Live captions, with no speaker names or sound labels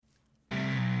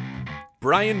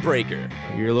Brian Breaker.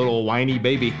 Your little whiny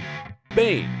baby.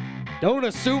 Bane. Don't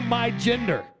assume my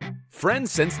gender.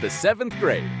 Friends since the 7th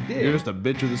grade. You're just a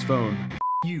bitch with this phone.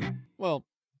 You. Well,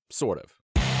 sort of.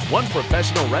 One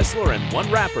professional wrestler and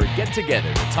one rapper get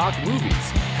together to talk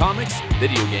movies, comics,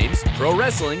 video games, pro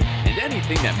wrestling, and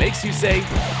anything that makes you say,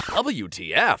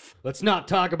 WTF. Let's not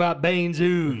talk about Bane's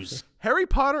ooze. Harry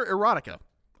Potter erotica.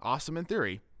 Awesome in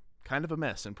theory, kind of a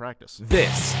mess in practice.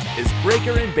 This is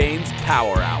Breaker and Bane's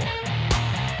Power Hour.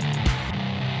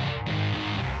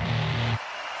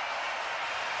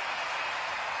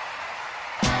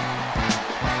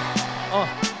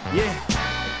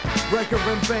 Yeah. Breaker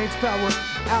and Bane's Power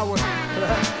Hour.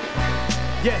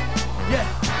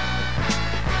 Yeah.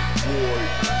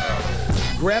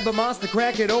 Grab a monster,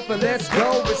 crack it open, let's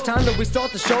go. It's time that we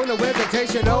start the show, no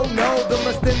hesitation, oh no. The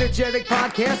most energetic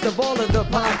podcast of all of the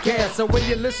podcasts. So when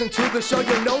you listen to the show,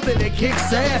 you know that it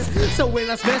kicks ass. So when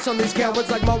I smash on these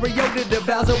cowards like Mario did to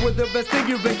Bowser, with the best thing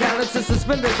you've encountered since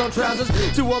suspenders on trousers.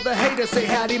 To all the haters, say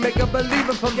howdy, make a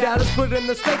believer from doubters. Put in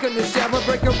the steak in the shower,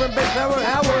 Breaker and Bane's Power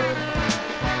Hour.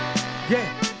 Yeah,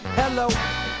 hello.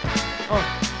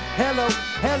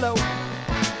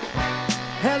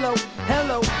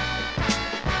 Hello.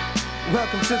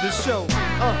 Welcome to the show.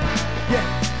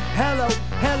 Yeah. Hello.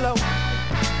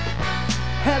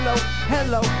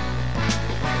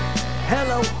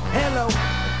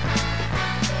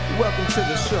 Welcome to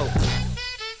the show.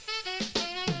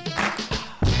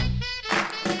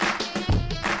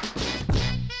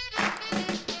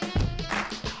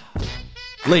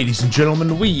 Ladies and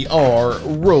gentlemen, we are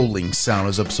rolling sound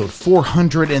as episode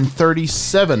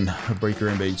 437 of Breaker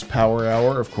and Bane's Power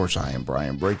Hour. Of course, I am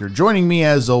Brian Breaker. Joining me,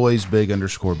 as always,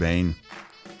 Big_Bane.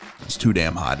 It's too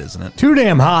damn hot, isn't it? Too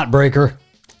damn hot, Breaker.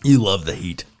 You love the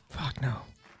heat. Fuck no.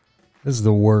 This is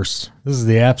the worst. This is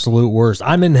the absolute worst.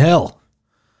 I'm in hell.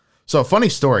 So, funny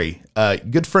story.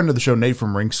 Good friend of the show, Nate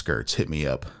from Rink Skirts, hit me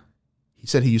up. He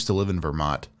said he used to live in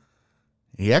Vermont.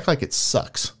 He acted like it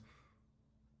sucks.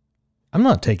 I'm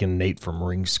not taking Nate from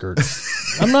Ring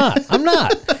Skirts. I'm not.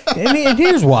 And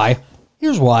here's why.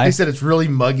 He said it's really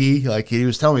muggy. Like, he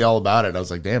was telling me all about it. I was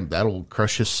like, damn, that'll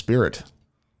crush his spirit.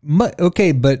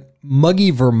 Okay, but muggy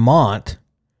Vermont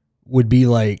would be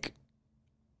like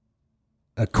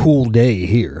a cool day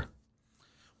here.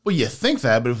 Well, you think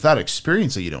that, but without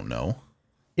experience it, you don't know.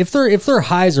 If their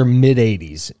highs are mid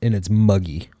 80s and it's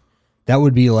muggy, that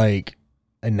would be like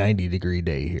a 90-degree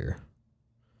day here.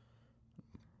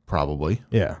 Probably.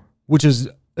 Yeah, which is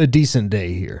a decent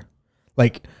day here.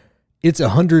 Like, it's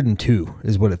 102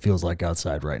 is what it feels like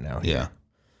outside right now. Yeah.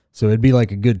 So it'd be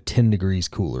like a good 10 degrees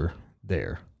cooler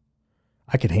there.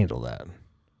 I could handle that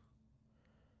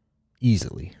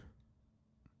easily.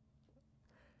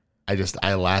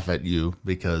 I laugh at you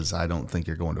because I don't think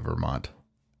you're going to Vermont.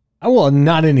 Well,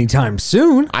 not anytime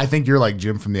soon. I think you're like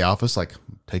Jim from The Office, like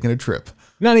taking a trip.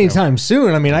 Not anytime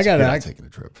soon. I mean, I taking a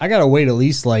trip. I gotta wait at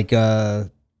least like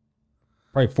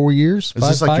probably 4 years. Is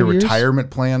this like your years? retirement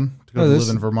plan to go live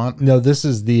in Vermont? No, this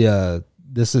is the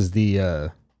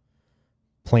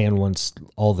plan once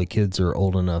all the kids are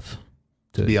old enough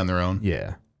to be on their own.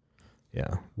 Yeah.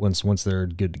 Once they're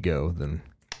good to go, then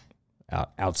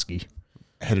outski.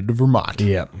 Headed to Vermont.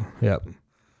 Yep.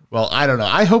 Well, I don't know.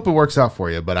 I hope it works out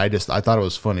for you, but I thought it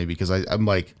was funny because I'm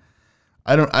like,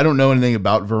 I don't know anything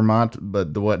about Vermont,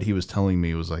 but what he was telling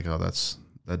me was like, oh,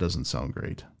 that doesn't sound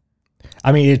great.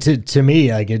 I mean, to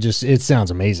me, like it sounds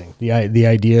amazing. The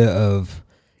idea of,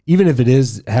 even if it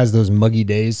has those muggy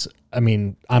days. I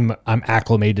mean, I'm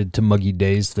acclimated to muggy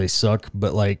days. They suck,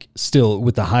 but like still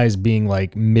with the highs being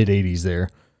like mid 80s there,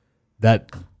 that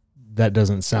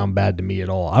doesn't sound bad to me at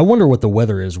all. I wonder what the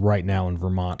weather is right now in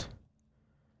Vermont.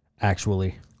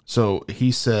 Actually. So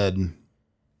he said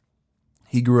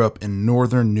he grew up in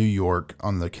northern New York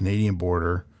on the Canadian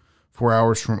border, 4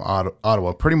 hours from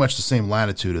Ottawa, pretty much the same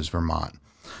latitude as Vermont.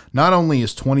 Not only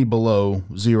is 20 below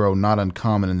zero not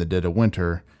uncommon in the dead of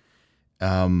winter,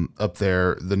 up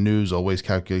there, the news always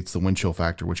calculates the wind chill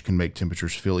factor, which can make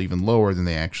temperatures feel even lower than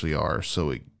they actually are.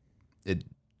 So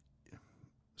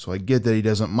I get that he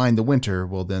doesn't mind the winter.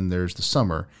 Well, then there's the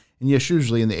summer. And yes,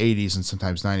 usually in the 80s and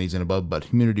sometimes 90s and above, but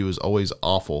humidity was always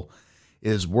awful. It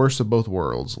is worst of both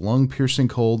worlds. Lung-piercing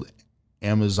cold,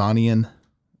 Amazonian,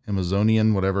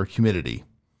 whatever, humidity.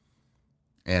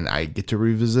 And I get to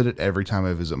revisit it every time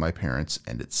I visit my parents,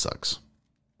 and it sucks.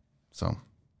 So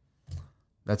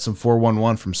that's some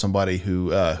 411 from somebody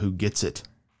who gets it.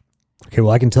 Okay,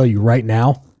 well, I can tell you right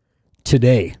now,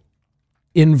 today,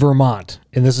 in Vermont,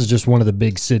 and this is just one of the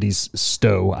big cities,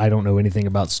 Stowe. I don't know anything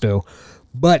about Stowe,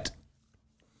 but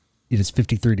it is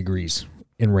 53 degrees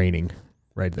and raining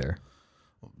right there.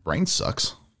 Rain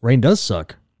sucks. Rain does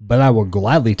suck, but I will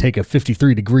gladly take a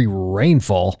 53-degree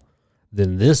rainfall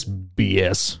than this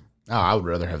BS. Oh, I would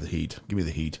rather have the heat. Give me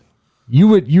the heat.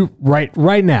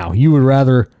 Right now, you would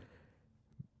rather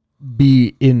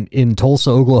be in Tulsa,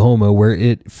 Oklahoma, where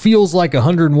it feels like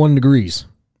 101 degrees.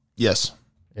 Yes.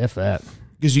 F that.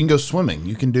 Because you can go swimming.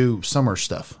 You can do summer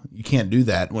stuff. You can't do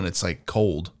that when it's like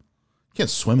cold. You can't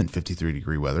swim in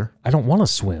 53-degree weather. I don't want to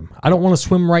swim. I don't want to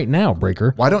swim right now,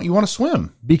 Breaker. Why don't you want to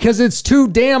swim? Because it's too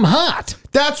damn hot.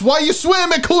 That's why you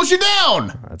swim. It cools you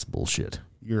down. That's bullshit.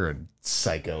 You're a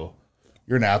psycho.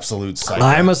 You're an absolute psycho.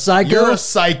 I'm a psycho. You're a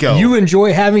psycho. You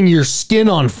enjoy having your skin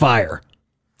on fire.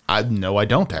 No, I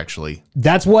don't actually.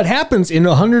 That's what happens in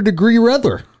 100-degree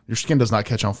weather. Your skin does not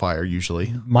catch on fire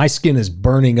usually. My skin is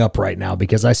burning up right now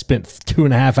because I spent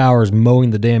 2.5 hours mowing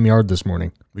the damn yard this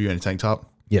morning. Were you in a tank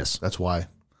top? Yes. That's why.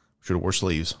 Should have wore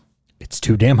sleeves. It's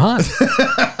too damn hot.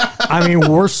 I mean,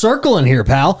 we're circling here,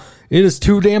 pal. It is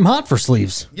too damn hot for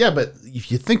sleeves. Yeah, but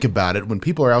if you think about it, when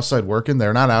people are outside working,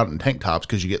 they're not out in tank tops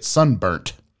because you get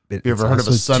sunburnt. Have you ever heard of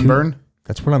a sunburn?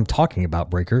 That's what I'm talking about,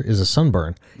 Breaker, is a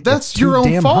sunburn. That's It's your too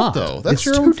own damn fault, hot. though. That's It's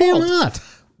your too own damn fault. hot.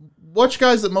 Watch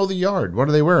guys that mow the yard. What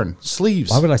are they wearing?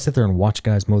 Sleeves. Why would I sit there and watch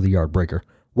guys mow the yard, Breaker?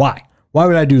 Why? Why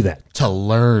would I do that? To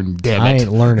learn, damn I it.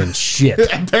 ain't learning shit.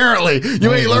 Apparently,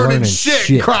 you ain't learning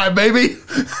shit, crybaby.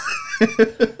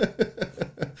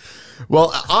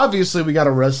 Well, obviously, we got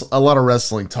a lot of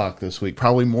wrestling talk this week,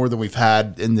 probably more than we've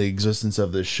had in the existence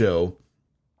of this show.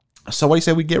 So what do you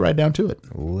say we get right down to it?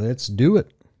 Let's do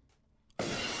it.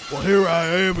 Well, here I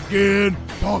am again,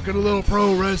 talking a little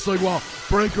pro wrestling while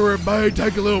Breaker and Bane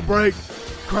take a little break,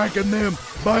 cracking them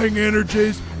bang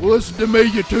energies. Well, listen to me,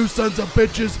 you two sons of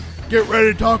bitches. Get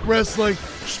ready to talk wrestling.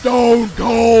 Stone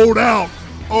Cold out.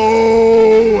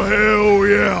 Oh, hell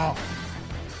yeah.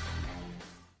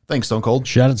 Thanks, Stone Cold.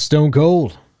 Shout out to Stone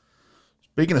Cold.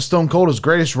 Speaking of Stone Cold, his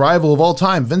greatest rival of all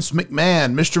time, Vince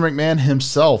McMahon. Mr. McMahon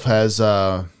himself has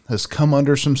come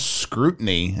under some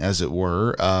scrutiny, as it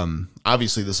were.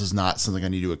 Obviously, this is not something I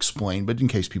need to explain, but in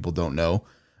case people don't know,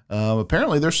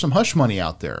 apparently there's some hush money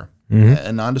out there.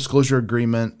 A non-disclosure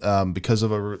agreement because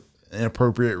of an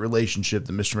inappropriate relationship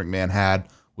that Mr. McMahon had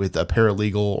with a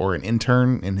paralegal or an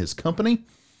intern in his company.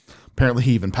 Apparently,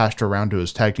 he even passed her around to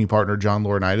his tag team partner, John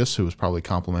Laurinaitis, who was probably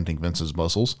complimenting Vince's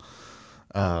muscles.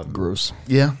 Gross.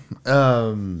 Yeah.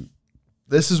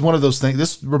 This is one of those things.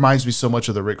 This reminds me so much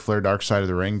of the Ric Flair Dark Side of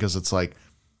the Ring because it's like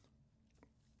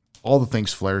all the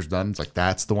things Flair's done. It's like,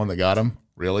 that's the one that got him.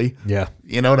 Really? Yeah.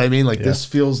 You know what I mean? Like this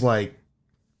feels like,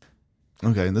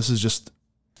 okay, this is just,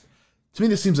 to me,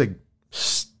 this seems like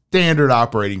standard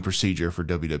operating procedure for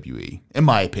WWE, in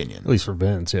my opinion. At least for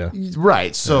Vince, yeah.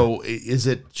 Right. So is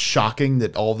it shocking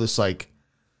that all this, like,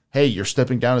 hey, you're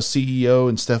stepping down as CEO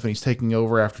and Stephanie's taking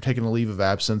over after taking a leave of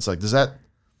absence? Like, does that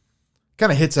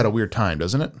kind of hits at a weird time,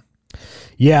 doesn't it?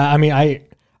 Yeah, I mean,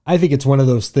 I think it's one of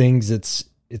those things.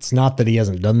 It's not that he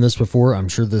hasn't done this before. I'm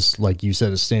sure this, like you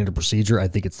said, is standard procedure. I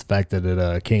think it's the fact that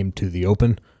it came to the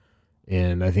open,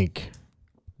 and I think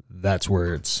that's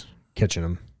where it's catching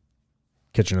him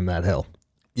that hell.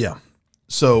 Yeah.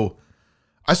 So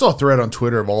I saw a thread on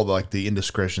Twitter of all the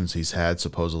indiscretions he's had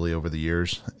supposedly over the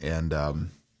years, and none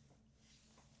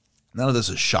of this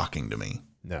is shocking to me.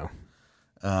 No.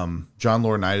 John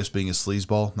Laurinaitis being a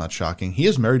sleazeball, not shocking. He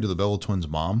is married to the Bella Twins'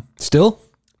 mom. Still?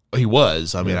 He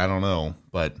was. I mean, I don't know,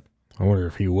 but I wonder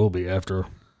if he will be after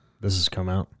this has come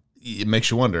out. it makes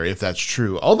you wonder if that's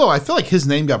true. Although I feel like his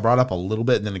name got brought up a little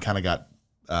bit and then it kind of got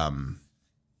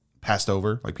passed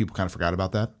over. Like people kind of forgot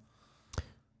about that.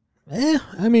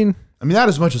 I mean, not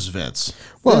as much as Vince.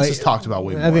 Well, Vince has talked about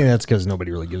way more. I think that's because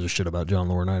nobody really gives a shit about John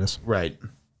Laurinaitis. Right.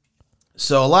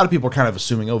 So a lot of people are kind of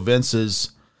assuming, oh, Vince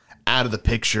is out of the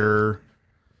picture.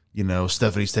 You know,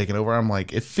 Stephanie's taking over. I'm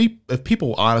like, if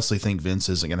people honestly think Vince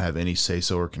isn't going to have any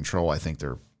say-so or control, I think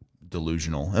they're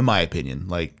delusional, in my opinion.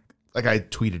 Like I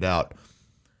tweeted out,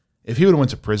 if he would have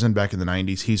went to prison back in the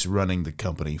 90s, he's running the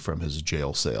company from his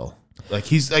jail cell. Like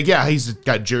he's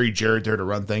got Jerry Jarrett there to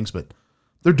run things, but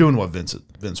they're doing what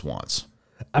Vince wants.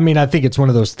 I mean, I think it's one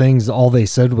of those things. All they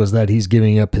said was that he's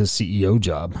giving up his CEO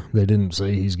job. They didn't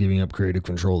say he's giving up creative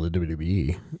control of the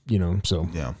WWE. You know, so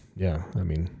yeah. I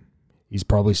mean, he's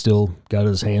probably still got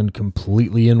his hand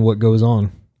completely in what goes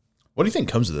on. What do you think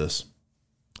comes of this?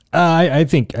 I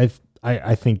think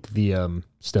the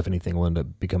Stephanie thing will end up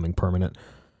becoming permanent,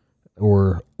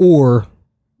 or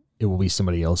it will be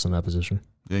somebody else in that position.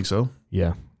 You think so?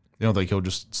 Yeah. You don't think he'll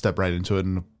just step right into it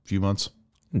in a few months?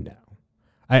 No,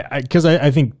 I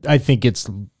think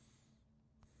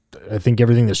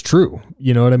everything is true.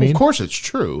 You know what I mean? Of course it's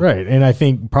true. Right. And I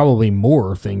think probably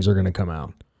more things are going to come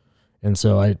out. And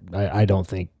so I don't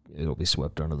think it'll be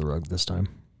swept under the rug this time.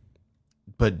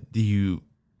 But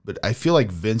I feel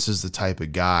like Vince is the type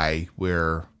of guy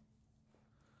where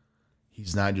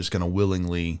he's not just going to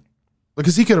willingly,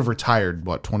 because he could have retired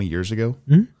 20 years ago.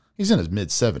 Mm-hmm. He's in his mid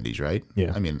 70s, right?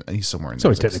 Yeah. I mean, he's somewhere in So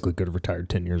there. he technically could have retired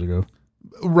 10 years ago.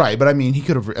 Right, but I mean, he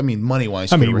could have. I mean, money wise,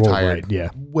 he could have retired. Right, yeah.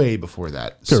 Way before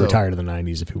that. Could have retired in the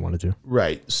 90s if he wanted to.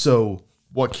 Right. So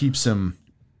what keeps him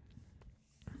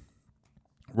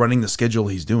running the schedule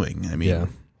he's doing? I mean, Yeah.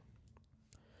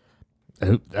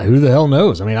 Who the hell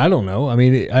knows? I mean, I don't know. I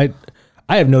mean, I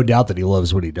have no doubt that he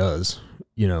loves what he does.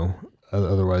 You know,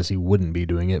 otherwise he wouldn't be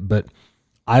doing it. But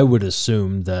I would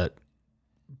assume that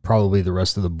probably the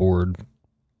rest of the board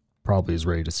probably is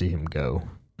ready to see him go.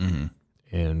 Mm-hmm.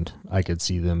 And I could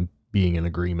see them being in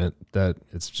agreement that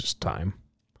it's just time.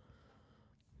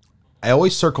 I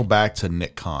always circle back to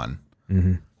Nick Khan.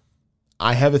 Mm-hmm.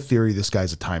 I have a theory this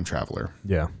guy's a time traveler.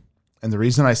 Yeah. And the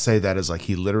reason I say that is like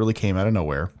he literally came out of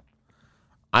nowhere.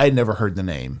 I had never heard the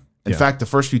name. In fact, the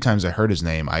first few times I heard his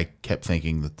name, I kept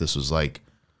thinking that this was like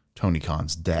Tony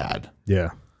Khan's dad. Yeah.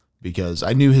 Because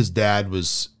I knew his dad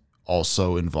was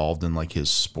also involved in like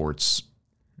his sports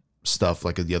stuff,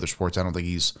 like the other sports. I don't think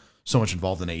he's so much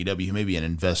involved in AEW. He may be an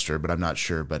investor, but I'm not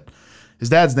sure. But his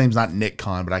dad's name's not Nick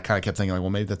Khan, but I kind of kept thinking like,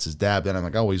 well, maybe that's his dad. Then I'm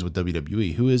like, oh, he's with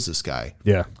WWE. Who is this guy?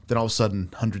 Yeah. Then all of a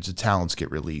sudden, hundreds of talents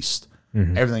get released.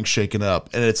 Mm-hmm. Everything's shaken up.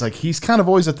 And it's like, he's kind of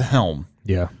always at the helm.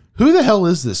 Yeah. Who the hell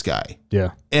is this guy?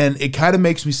 Yeah. And it kind of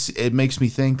makes me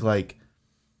think like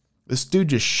this dude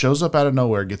just shows up out of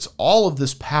nowhere, gets all of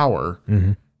this power,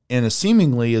 Mm-hmm. and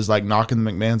seemingly is like knocking the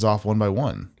McMahons off one by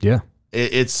one. Yeah.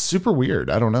 It's super weird.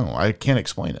 I don't know. I can't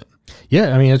explain it.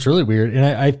 Yeah, I mean it's really weird, and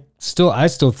I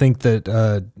still think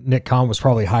that Nick Khan was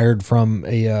probably hired from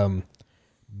a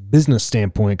business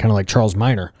standpoint, kind of like Charles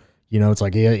Minor. You know, it's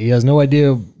like he has no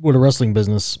idea what a wrestling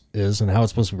business is and how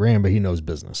it's supposed to be ran, but he knows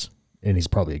business, and he's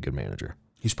probably a good manager,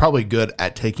 He's probably good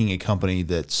at taking a company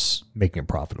that's making it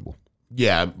profitable.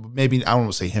 yeah, maybe I don't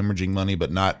want to say hemorrhaging money,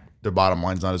 but not their bottom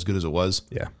line's not as good as it was.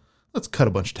 Yeah, Let's cut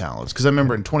a bunch of talents because I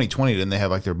remember in 2020 didn't they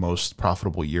have like their most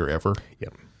profitable year ever?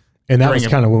 yep. And that During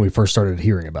was kind of when we first started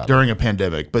hearing about it. During a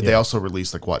pandemic, but they also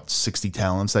released like 60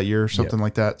 talents that year or something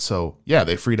like that. So yeah,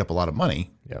 they freed up a lot of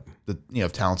money. Yep.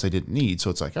 Of talents they didn't need. So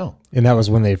it's like, oh, And that was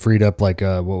when they freed up like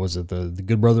what was it, the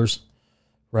Good Brothers,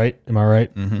 right? Am I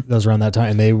right? Mm-hmm. That was around that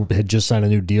time, and they had just signed a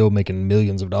new deal, making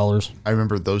millions of dollars. I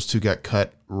remember those two got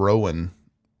cut. Rowan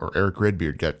or Eric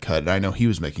Redbeard got cut, and I know he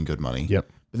was making good money. Yep.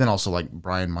 But then also like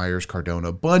Brian Myers, Cardona,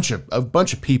 a bunch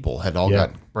of people had all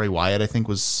got. Bray Wyatt, I think,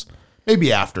 was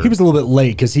maybe after. He was a little bit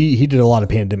late because he did a lot of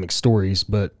pandemic stories,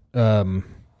 but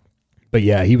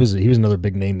yeah, he was another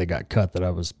big name that got cut that I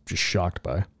was just shocked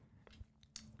by.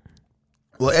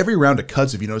 Well, every round of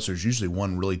cuts, if you notice, there's usually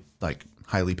one really like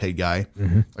highly paid guy.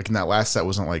 Mm-hmm. Like in that last set,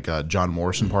 wasn't like John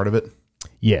Morrison part of it,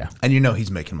 Yeah. and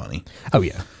he's making money. Oh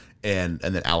yeah. And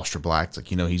then Aleister Black's like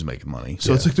he's making money.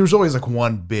 So it's like there's always like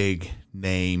one big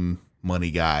name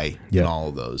money guy in all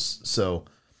of those. So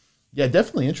yeah,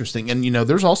 definitely interesting. And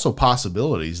there's also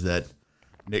possibilities that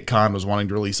Nick Khan was wanting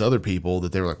to release other people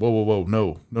that they were like, whoa,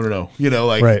 no.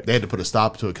 Like they had to put a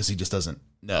stop to it because he just doesn't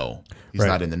know. He's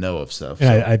not in the know of stuff.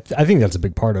 And I think that's a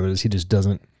big part of it is he just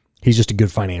doesn't. He's just a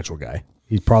good financial guy.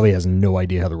 He probably has no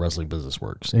idea how the wrestling business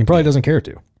works, and he probably doesn't care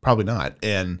to. Probably not.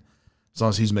 And as long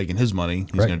as he's making his money,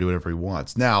 he's going to do whatever he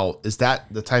wants. Now, is that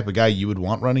the type of guy you would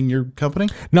want running your company?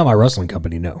 Not my wrestling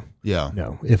company, no. Yeah.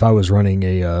 No. If I was running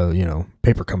a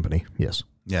paper company, yes.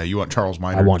 Yeah, you want Charles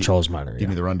Minor? I want Charles Minor. Give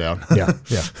me the rundown. Yeah.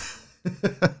 Yeah.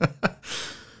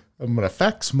 I'm going to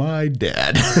fax my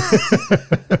dad.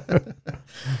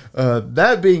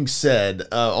 That being said,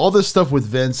 all this stuff with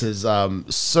Vince is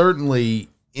certainly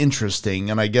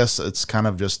interesting. And I guess it's kind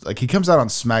of just like he comes out on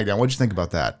SmackDown. What'd you think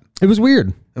about that? It was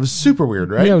weird. It was super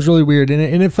weird, right? Yeah, it was really weird. And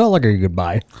it felt like a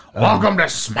goodbye. Welcome to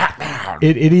SmackDown.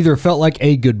 It either felt like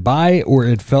a goodbye or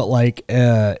it felt like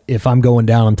if I'm going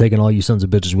down, I'm taking all you sons of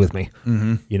bitches with me.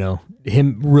 Mm-hmm.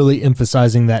 Him really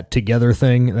emphasizing that together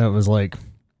thing. That was like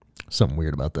something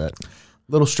weird about that.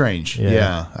 Little strange.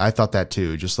 Yeah, I thought that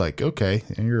too. Just like, okay,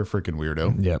 you're a freaking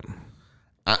weirdo. Yep.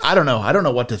 I don't know. I don't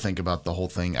know what to think about the whole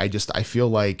thing. I feel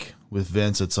like with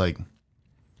Vince, it's like,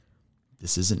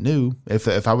 this isn't new.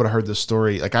 If I would have heard this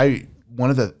story, like one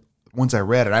of the ones I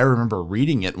read, and I remember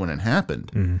reading it when it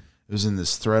happened. Mm-hmm. It was in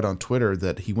this thread on Twitter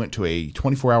that he went to a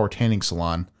 24-hour tanning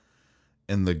salon,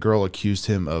 and the girl accused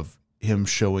him of him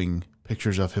showing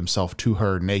pictures of himself to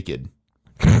her naked.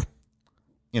 And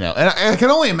I can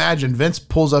only imagine Vince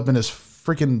pulls up in his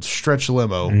freaking stretch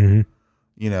limo,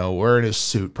 wearing his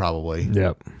suit probably.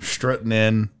 Yep. Strutting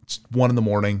in. It's 1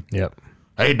 a.m. Yep.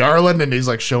 Hey, darling. And he's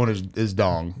like showing his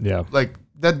dong. Yeah. Like,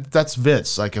 that's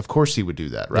Vince. Like, of course he would do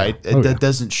that, right? Yeah. Oh, that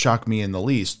doesn't shock me in the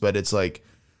least. But it's like,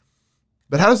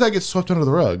 but how does that get swept under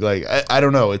the rug? Like, I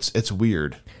don't know. It's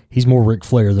weird. He's more Ric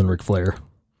Flair than Ric Flair.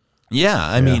 Yeah,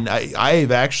 I mean,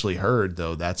 I've actually heard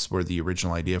though that's where the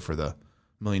original idea for the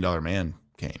 $1 Million Man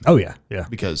came. Oh yeah, yeah.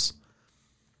 Because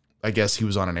I guess he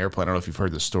was on an airplane. I don't know if you've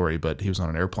heard this story, but he was on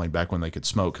an airplane back when they could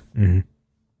smoke. Mm-hmm.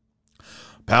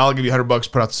 Pal, I'll give you $100,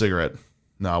 put out the cigarette.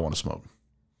 No, I want to smoke.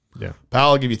 Yeah.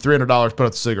 Pal, I'll give you $300, put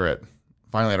out the cigarette.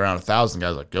 Finally, at around 1,000,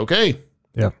 guys like, okay.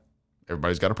 Yeah.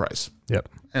 Everybody's got a price. Yep.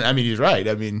 And I mean, he's right.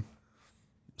 I mean,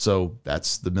 so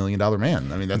that's the $1 Million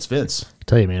Man. I mean, that's Vince. I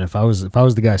tell you, man, if I was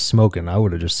the guy smoking, I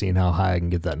would have just seen how high I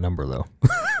can get that number though.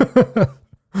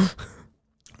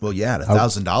 Well, yeah, at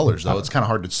 $1,000 though, it's kind of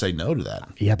hard to say no to that.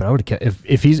 Yeah, but I would have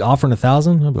if he's offering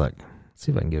 1,000, I'd be like, let's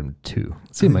see if I can give him 2.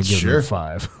 Let's see if I can give him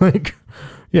 5. Like,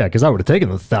 yeah, because I would have taken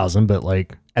the 1,000, but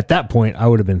like at that point, I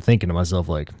would have been thinking to myself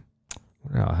like, I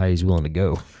wonder how high he's willing to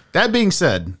go. That being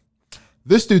said,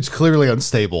 this dude's clearly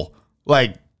unstable.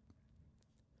 Like,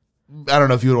 I don't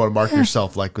know if you would want to mark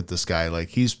yourself like with this guy. Like,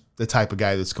 he's the type of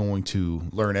guy that's going to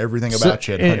learn everything about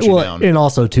you and hunt you down. And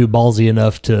also too ballsy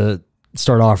enough to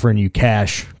start offering you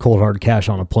cash, cold hard cash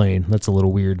on a plane. That's a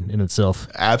little weird in itself.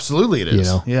 Absolutely, it is. You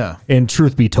know? Yeah. And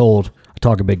truth be told, I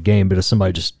talk a big game, but if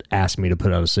somebody just asked me to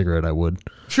put out a cigarette, I would.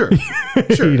 Sure.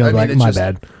 Sure. You know, I mean, like it's my just-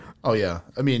 bad. Oh, yeah.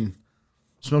 I mean,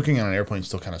 smoking on an airplane is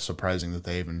still kind of surprising that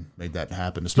they even made that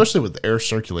happen, especially with air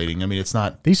circulating. I mean, it's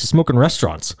not. They used to smoke in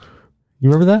restaurants. You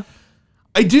remember that?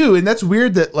 I do, and that's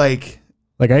weird that, like.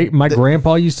 Like my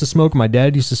grandpa used to smoke, my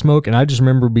dad used to smoke, and I just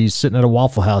remember be sitting at a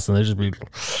Waffle House and they just be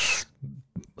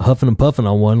huffing and puffing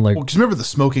on one, like Well, because remember the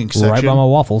smoking section? right by my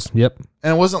waffles. Yep.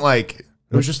 And it wasn't like.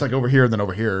 It was just like over here and then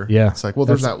over here. Yeah. It's like, well,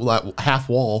 there's that half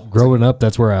wall. Growing up,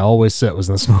 that's where I always sat, was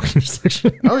in the smoking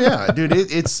section. Oh yeah, dude,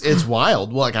 it's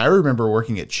wild. Well, like I remember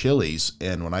working at Chili's,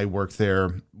 and when I worked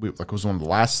there, it was one of the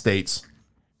last states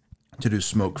to do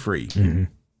smoke free. Mm-hmm.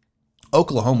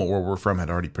 Oklahoma, where we're from, had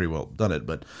already pretty well done it,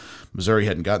 but Missouri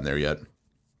hadn't gotten there yet.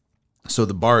 So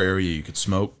the bar area you could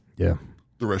smoke. Yeah.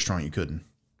 The restaurant you couldn't.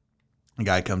 A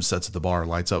guy comes, sits at the bar,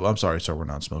 lights up. I'm sorry, sir, we're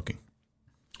not smoking.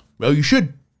 Well, you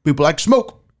should. People like to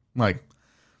smoke. I'm like,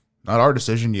 not our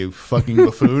decision, you fucking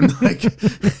buffoon. Like,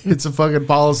 it's a fucking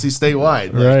policy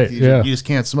statewide. Like, Right, you yeah. just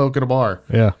can't smoke at a bar,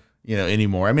 Yeah.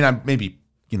 anymore. I mean, maybe,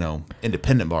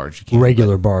 independent bars. You can't,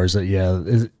 Regular bars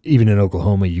that, even in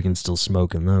Oklahoma, you can still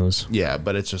smoke in those. Yeah,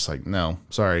 but it's just like, no,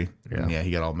 sorry. Yeah. Yeah,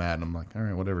 he got all mad, and I'm like, all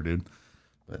right, whatever, dude.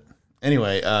 But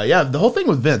anyway, the whole thing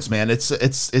with Vince, man,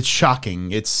 it's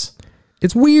shocking. It's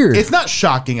weird. It's not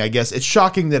shocking, I guess. It's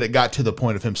shocking that it got to the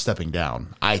point of him stepping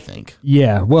down, I think.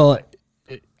 Yeah. Well,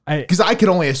 Because I could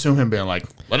only assume him being like,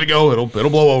 let it go, it'll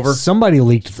blow over. somebody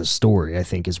leaked the story, I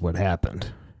think, is what happened.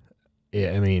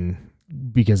 Yeah, I mean,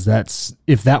 because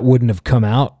if that wouldn't have come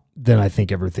out, then I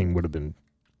think everything would have been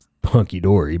hunky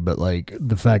dory. But like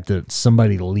the fact that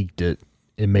somebody leaked it,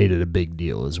 it made it a big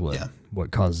deal is what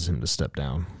causes him to step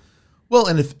down. Well,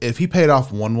 and if he paid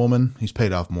off one woman, he's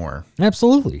paid off more.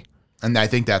 Absolutely. And I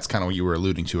think that's kind of what you were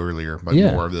alluding to earlier. Like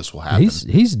more of this will happen.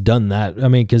 He's done that. I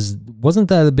mean, because wasn't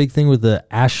that a big thing with the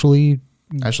Ashley?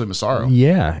 Ashley Massaro.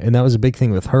 Yeah, and that was a big thing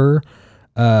with her.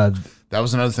 That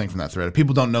was another thing from that thread.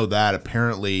 People don't know that.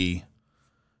 Apparently,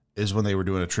 is when they were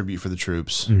doing a tribute for the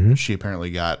troops. Mm-hmm. She apparently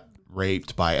got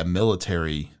raped by a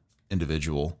military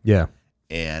individual. Yeah.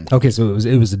 And Okay, so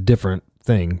it was a different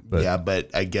thing. But yeah,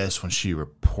 but I guess when she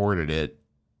reported it,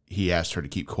 he asked her to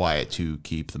keep quiet to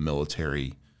keep the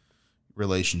military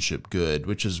relationship good,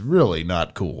 which is really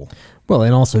not cool. Well,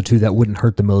 and also too, that wouldn't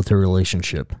hurt the military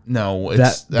relationship. No,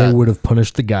 That they would have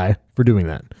punished the guy for doing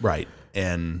that. right.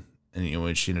 And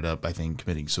she ended up, I think,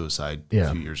 committing suicide Yeah.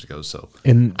 a few years ago. So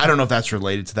And I don't know if that's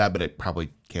related to that, but it probably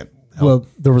can't help. well,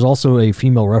 there was also a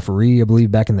female referee, I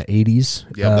believe, back in the 80s.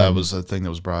 Yeah, that was a thing that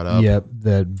was brought up. Yeah,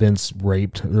 that Vince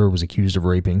raped or was accused of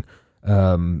raping.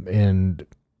 And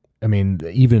I mean,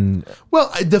 even Well,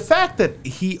 the fact that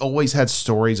he always had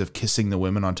stories of kissing the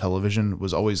women on television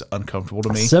was always uncomfortable to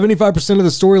me. 75% of the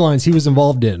storylines he was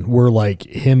involved in were like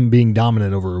him being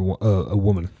dominant over a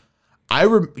woman.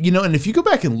 And if you go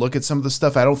back and look at some of the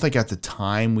stuff, I don't think at the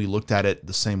time we looked at it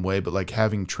the same way, but like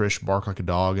having Trish bark like a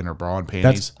dog in her bra and panties,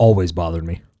 That's always bothered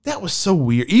me. that was so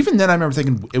weird. Even then, I remember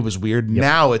thinking it was weird.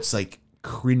 Now it's like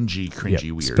cringy Yep,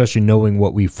 weird. especially knowing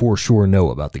what we for sure know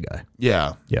about the guy.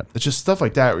 Yeah. Yeah. It's just stuff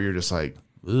like that where you're just like,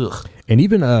 ugh. And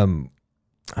even Lena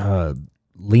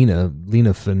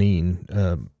Fanine,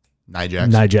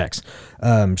 Nijax.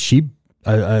 Nijax,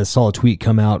 I saw a tweet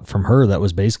come out from her that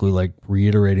was basically like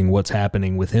reiterating what's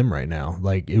happening with him right now.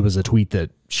 Like it was a tweet that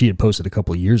she had posted a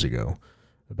couple of years ago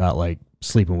about like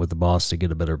sleeping with the boss to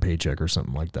get a better paycheck or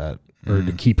something like that, or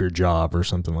to keep your job or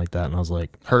something like that. And I was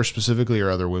like, Her specifically or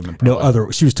other women? no,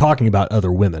 probably? she was talking about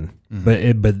other women,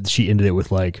 but she ended it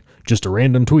with like just a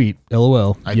random tweet,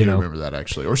 LOL. I do remember that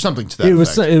actually, or something to that It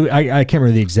was, effect. I can't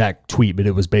remember the exact tweet, but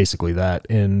it was basically that.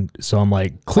 And so I'm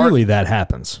like, clearly that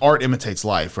happens. Art imitates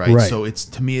life, right? Right. So it's,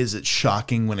 to me, is it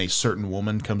shocking when a certain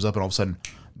woman comes up and all of a sudden,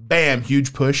 bam,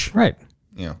 huge push? Right.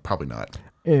 You know, probably not.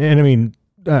 And I mean,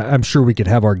 I'm sure we could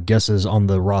have our guesses on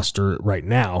the roster right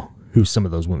now who some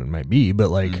of those women might be, but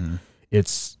like it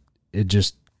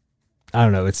just, I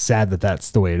don't know. It's sad that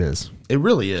that's the way it is. It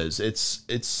really is.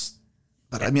 It's,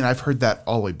 but I mean, I've heard that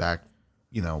all the way back,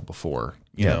 you know, before,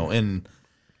 you know, and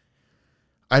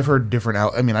I've heard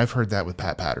I've heard that with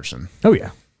Pat Patterson, Oh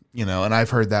yeah. you know, and I've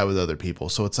heard that with other people.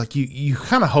 So it's like you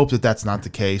kind of hope that that's not the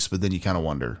case, but then you kind of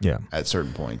wonder at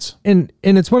certain points. And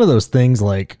it's one of those things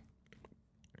like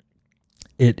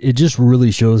it just really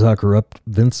shows how corrupt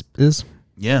Vince is.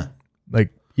 Yeah. Like,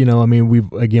 you know, I mean,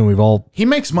 we've all, He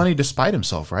makes money despite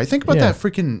himself, right? Think about Yeah. that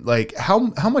freaking, like, how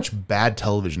much bad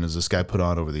television has this guy put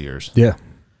on over the years? yeah.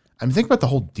 I mean, think about the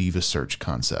whole Diva Search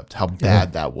concept, how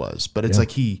bad that was. But it's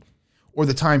like or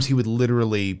the times he would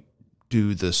literally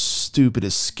do the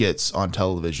stupidest skits on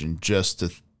television just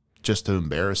to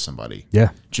embarrass somebody.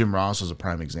 Yeah. Jim Ross was a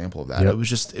prime example of that.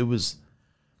 Yep. It was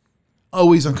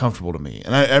always uncomfortable to me.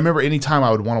 And I remember any time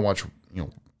I would want to watch, you know,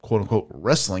 quote unquote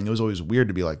wrestling, it was always weird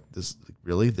to be like, this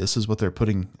is what they're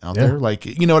putting out there? Like,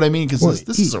 you know what I mean? Because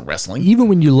this is a wrestling. Even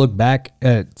when you look back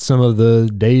at some of the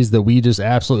days that we just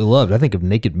absolutely loved, I think of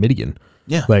Naked Midian.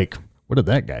 Yeah. Like, what did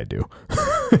that guy do?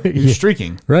 You're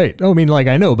streaking. Right. I mean, like,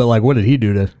 I know, but like, what did he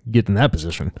do to get in that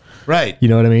position? Right. You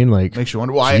know what I mean? Like, Makes you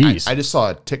wonder. Well, Jeez. I just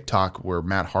saw a TikTok where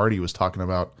Matt Hardy was talking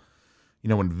about, you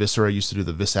know, when Viscera used to do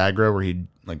the Visagra where he'd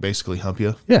like basically hump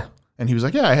you. yeah. And he was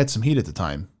like, yeah, I had some heat at the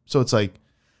time. So it's like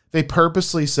they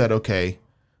purposely said, okay,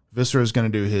 Viscera is going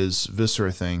to do his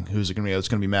Viscera thing. Who's it going to be? It's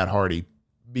going to be Matt Hardy.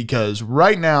 Because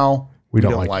right now, we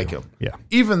don't like you. him. Yeah.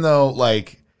 Even though,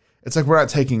 like, it's like we're not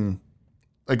taking,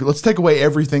 like, let's take away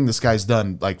everything this guy's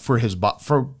done, like, for his,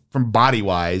 from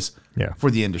body-wise Yeah. for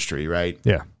the industry, right?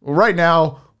 Yeah. Well, right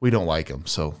now, we don't like him.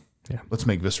 So Yeah. let's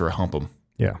make Viscera hump him.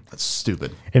 Yeah. That's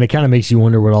stupid. And it kind of makes you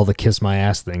wonder what all the kiss my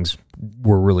ass things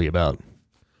were really about.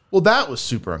 Well, that was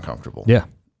super uncomfortable. Yeah.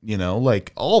 You know,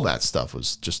 like all that stuff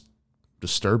was just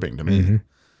disturbing to me.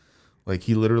 Like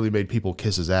he literally made people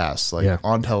kiss his ass, like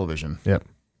on television. Yep.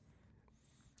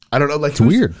 I don't know, like It's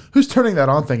weird. Who's turning that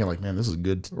on, thinking like, man, this is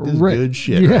good, good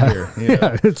shit Yeah. right here.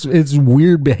 Yeah. It's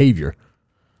weird behavior.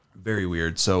 Very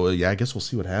weird. So yeah, I guess we'll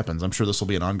see what happens. I'm sure this will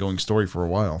be an ongoing story for a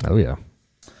while. Oh yeah.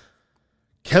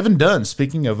 Kevin Dunn,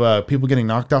 speaking of people getting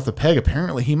knocked off the peg,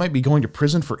 apparently he might be going to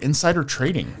prison for insider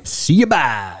trading. See you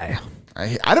bye.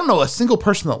 I don't know a single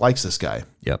person that likes this guy.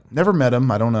 Yep. Never met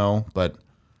him. I don't know, but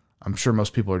I'm sure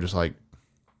most people are just like,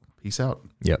 peace out.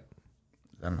 Yep.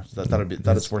 I don't know.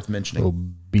 That is worth mentioning. Little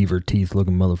beaver teeth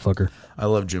looking motherfucker. I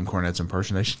love Jim Cornette's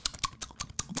impersonation.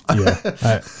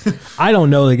 Yeah. I don't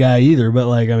know the guy either, but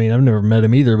like, I mean, I've never met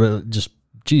him either, but just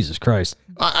Jesus Christ.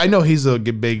 I know he's a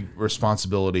big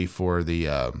responsibility for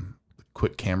the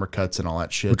quick camera cuts and all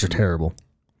that shit. Which are terrible.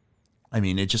 I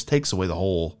mean, it just takes away the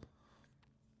whole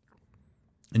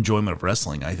enjoyment of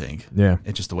wrestling, I think. Yeah.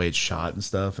 It's just the way it's shot and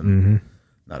stuff. And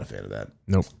not a fan of that.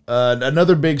 Nope.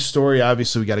 Another big story,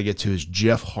 obviously, we got to get to is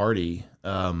Jeff Hardy.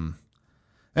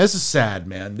 This is sad,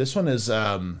 man. This one is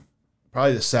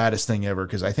probably the saddest thing ever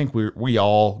because I think we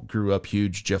all grew up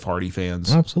huge Jeff Hardy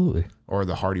fans. Absolutely. Or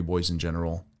the Hardy Boys in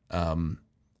general.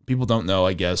 People don't know,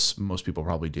 I guess. Most people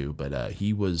probably do. But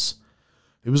he was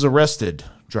arrested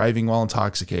driving while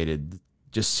intoxicated.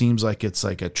 Just seems like it's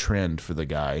like a trend for the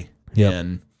guy. Yep.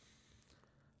 And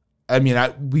I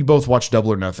mean, we both watched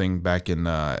Double or Nothing back in,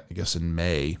 I guess, in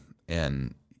May.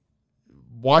 And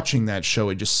watching that show,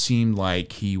 it just seemed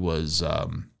like he was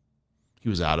out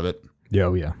of it. Yeah.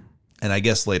 Oh, yeah. And I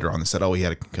guess later on they said, he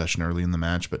had a concussion early in the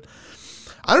match. But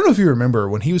I don't know if you remember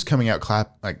when he was coming out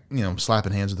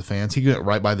slapping hands with the fans, he went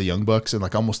right by the Young Bucks and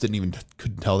like almost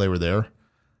couldn't tell they were there.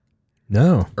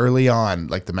 No. Early on,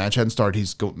 like the match hadn't started,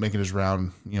 he's making his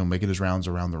rounds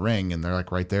around the ring, and they're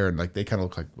like right there, and like they kind of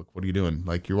look like, what are you doing?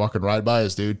 Like you're walking right by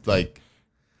us, dude. Like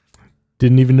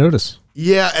Didn't even notice.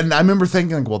 Yeah, and I remember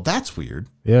thinking like, well, that's weird.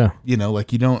 Yeah. You know,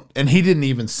 like you don't, and he didn't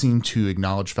even seem to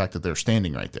acknowledge the fact that they're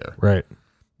standing right there. Right.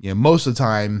 Yeah, most of the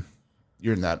time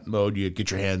you're in that mode, you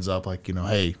get your hands up like,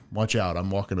 hey, watch out,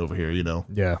 I'm walking over here,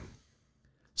 Yeah.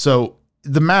 So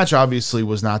the match obviously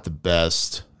was not the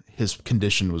best. His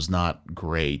condition was not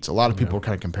great. A lot of people were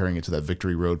kind of comparing it to that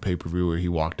Victory Road pay-per-view where he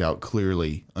walked out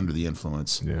clearly under the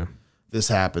influence. Yeah. this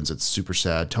happens. It's super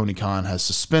sad. Tony Khan has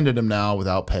suspended him now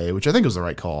without pay, which I think was the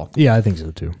right call. Yeah, I think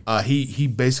so too. He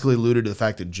basically alluded to the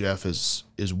fact that Jeff is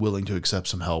willing to accept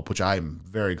some help, which I'm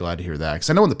very glad to hear that, because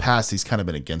I know in the past he's kind of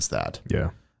been against that. Yeah.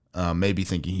 Maybe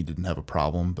thinking he didn't have a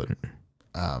problem, but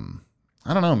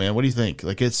I don't know, man. What do you think?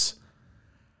 Like,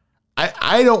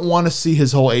 I don't want to see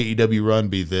his whole AEW run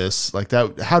be this, like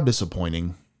that. How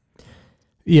disappointing.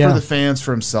 Yeah. For the fans,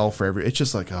 for himself, for it's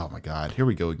just like, oh my God, here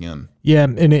we go again. Yeah,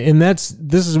 and this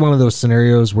is one of those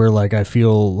scenarios where like I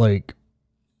feel like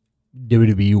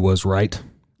WWE was right.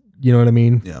 You know what I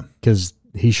mean? Yeah. Because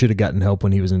he should have gotten help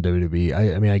when he was in WWE.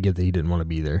 I mean, I get that he didn't want to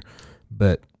be there,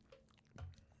 but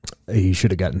he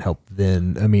should have gotten help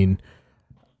then. I mean,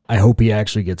 I hope he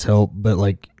actually gets help, but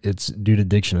like dude,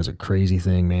 addiction is a crazy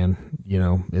thing, man. You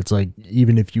know, it's like,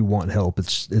 even if you want help,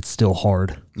 it's still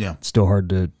hard. Yeah. It's still hard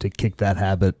to kick that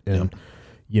habit. And,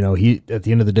 you know, at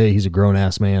the end of the day, he's a grown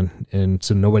ass man. And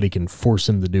so nobody can force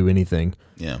him to do anything.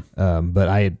 Yeah. But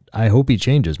I hope he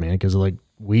changes, man. Cause like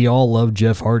we all love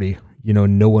Jeff Hardy, you know,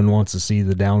 no one wants to see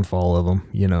the downfall of him,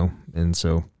 you know? And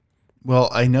so, well,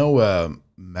 I know,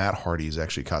 Matt Hardy's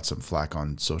actually caught some flack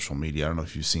on social media. I don't know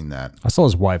if you've seen that. I saw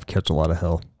his wife catch a lot of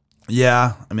hell.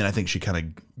 Yeah. I mean, I think she kind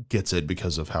of gets it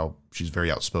because of how she's very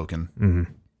outspoken. Mm-hmm.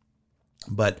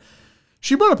 But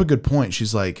she brought up a good point.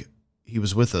 She's like, he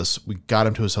was with us. We got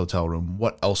him to his hotel room.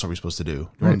 What else are we supposed to do? You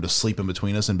want him to sleep in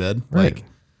between us in bed? Right.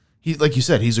 Like you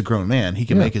said, he's a grown man. He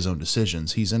can make his own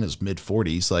decisions. He's in his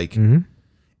mid-40s. Like,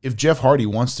 if Jeff Hardy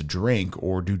wants to drink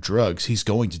or do drugs, he's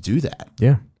going to do that.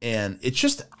 Yeah. And it's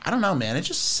just, I don't know, man. It's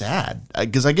just sad.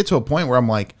 Because I get to a point where I'm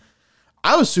like,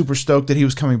 I was super stoked that he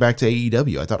was coming back to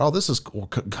AEW. I thought, oh, this is cool.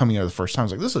 Coming out the first time. I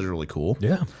was like, this is really cool.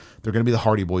 Yeah. They're going to be the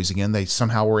Hardy Boys again. They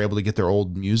somehow were able to get their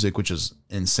old music, which is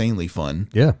insanely fun.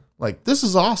 Yeah. Like, this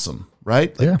is awesome,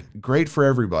 right? Like, Yeah. great for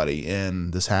everybody.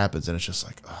 And this happens. And it's just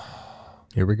like, oh,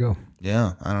 Here we go.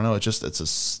 yeah, I don't know. It's a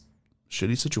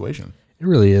shitty situation. It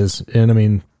really is. And I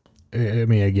mean,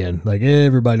 again, like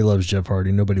everybody loves Jeff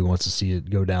Hardy. Nobody wants to see it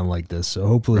go down like this. So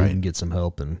hopefully he can get some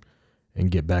help and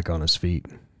get back on his feet.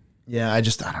 Yeah, I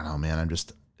don't know, man.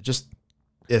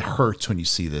 It hurts when you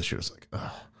see this. You're just like,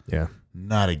 ugh, Yeah.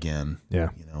 not again. Yeah.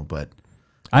 You know, but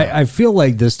I feel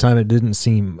like this time it didn't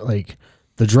seem like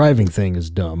the driving thing is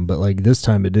dumb, but like this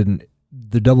time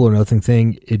the Double or Nothing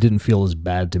thing, it didn't feel as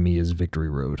bad to me as Victory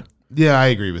Road. yeah, I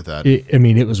agree with that. I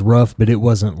mean, it was rough, but it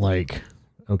wasn't like,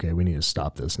 okay, we need to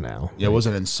stop this now. Yeah, it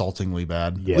wasn't insultingly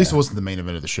bad. Yeah. At least it wasn't the main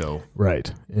event of the show. Right.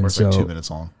 Where And it's so like 2 minutes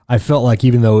long. I felt like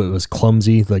even though it was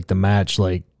clumsy, like the match,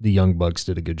 like the Young Bucks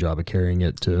did a good job of carrying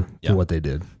it to what they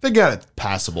did. They got it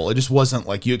passable. It just wasn't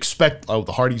like you expect, the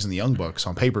Hardys and the Young Bucks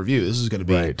on pay-per-view. This is going to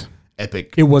be Right.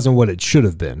 epic. It wasn't what it should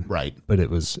have been. Right. But it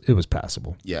was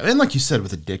passable. Yeah. And like you said,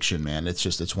 with addiction, man,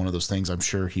 it's one of those things. I'm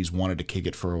sure he's wanted to kick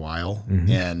it for a while.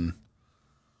 And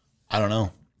I don't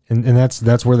know. And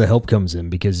that's where the help comes in,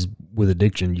 because with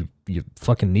addiction, you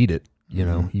fucking need it. You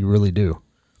know, you really do.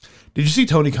 Did you see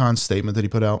Tony Khan's statement that he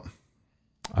put out?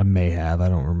 I may have. I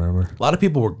don't remember. A lot of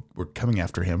people were coming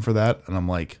after him for that. And I'm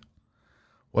like,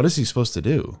 what is he supposed to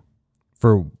do?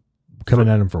 For coming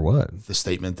at him for what? The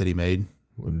statement that he made?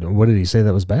 What did he say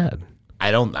that was bad?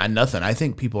 Nothing. I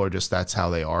think people are just, that's how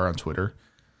they are on Twitter.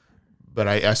 But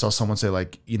I saw someone say,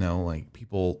 like, you know, like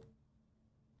people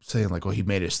saying like, well, he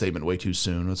made a statement way too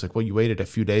soon. It's like, well, you waited a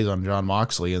few days on John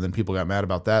Moxley and then people got mad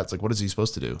about that. It's like, what is he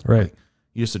supposed to do? Right. Like,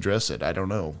 you just address it. I don't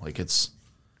know. Like, it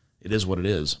is what it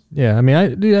is. Yeah. I mean,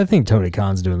 I think Tony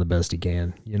Khan's doing the best he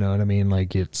can. You know what I mean?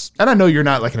 Like it's. And I know you're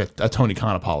not like a Tony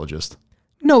Khan apologist.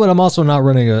 No, but I'm also not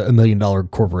running a $1 million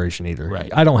corporation either. Right.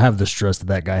 I don't have the stress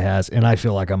that guy has, and I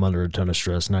feel like I'm under a ton of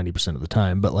stress 90% of the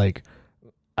time. But like,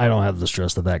 I don't have the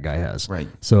stress that guy has. Right.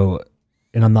 So,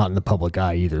 and I'm not in the public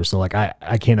eye either. So like, I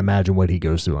can't imagine what he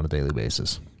goes through on a daily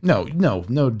basis. No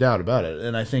doubt about it.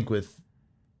 And I think with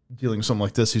dealing with something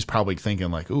like this, he's probably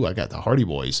thinking like, ooh, I got the Hardy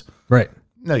Boys. Right.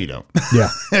 No, you don't. Yeah.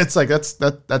 It's like,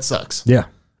 that sucks. Yeah.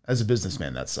 As a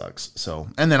businessman, that sucks. So,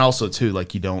 and then also too,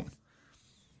 like you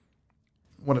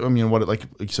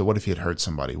if he had hurt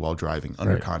somebody while driving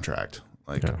under Right. contract?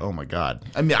 Like, oh my God.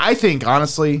 I mean, I think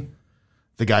honestly,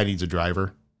 the guy needs a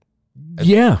driver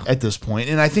at this point.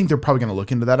 And I think they're probably going to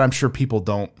look into that. I'm sure people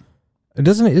don't.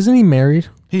 Isn't he married?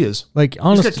 He is. Like, He's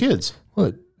honestly, got kids.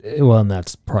 well, and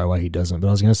that's probably why he doesn't. But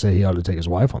I was going to say he ought to take his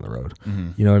wife on the road.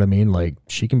 You know what I mean? Like,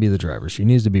 she can be the driver. She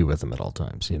needs to be with him at all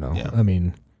times, you know? Yeah. I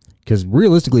mean, because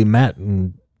realistically, Matt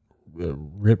and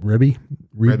Rebby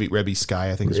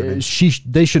Sky, I think is her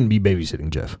name. they shouldn't be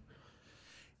babysitting Jeff.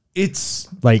 It's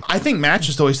Like, I think Matt's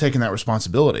just always taking that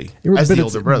responsibility But as the it's-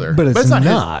 older brother. but it's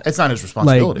not. It's not his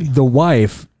responsibility. Like, the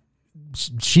wife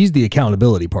she's the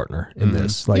accountability partner in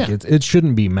this. Like Yeah. it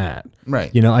shouldn't be Matt.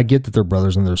 Right. You know, I get that they're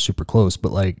brothers and they're super close,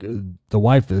 but like the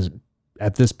wife is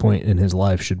at this point in his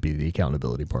life should be the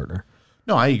accountability partner.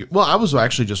 No, I was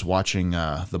actually just watching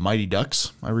The Mighty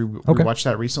Ducks. I rewatched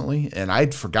that recently, and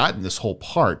I'd forgotten this whole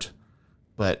part.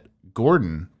 But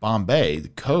Gordon Bombay, the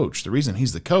coach, the reason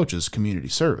he's the coach is community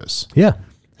service. Yeah.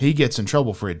 He gets in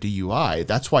trouble for a DUI.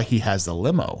 That's why he has the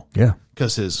limo. Yeah.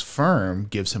 Because his firm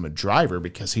gives him a driver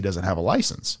because he doesn't have a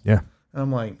license. Yeah. And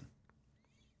I'm like,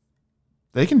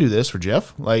 they can do this for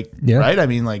Jeff. Like, Yeah. right? I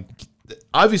mean, like,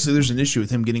 obviously there's an issue with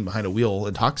him getting behind a wheel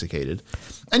intoxicated.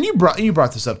 And you brought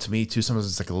this up to me too. Sometimes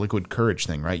it's like a liquid courage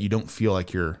thing, right? You don't feel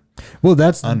like you're Well,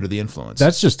 that's under the influence.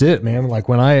 That's just it, man. Like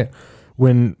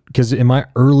because in my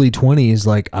early 20s,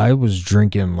 like I was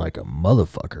drinking like a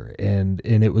motherfucker, and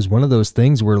it was one of those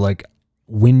things where like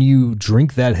when you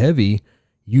drink that heavy,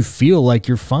 you feel like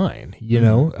you're fine, you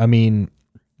know? I mean,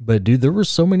 but dude, there were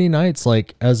so many nights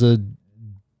like as a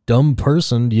dumb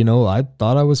person, you know, I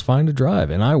thought I was fine to drive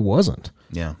and I wasn't.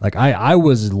 Yeah. Like I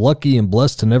was lucky and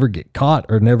blessed to never get caught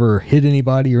or never hit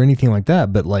anybody or anything like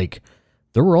that. But like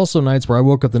there were also nights where I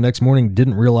woke up the next morning,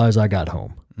 didn't realize I got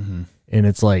home. And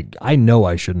it's like, I know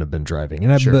I shouldn't have been driving.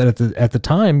 And but at the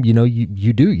time, you know,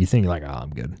 you think like, oh, I'm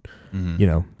good, you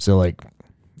know? So like,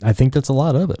 I think that's a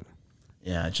lot of it.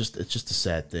 Yeah. It's just a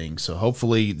sad thing. So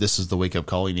hopefully this is the wake up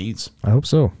call he needs. I hope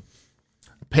so.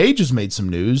 Paige has made some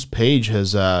news. Paige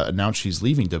has announced she's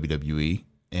leaving WWE,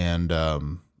 and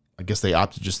I guess they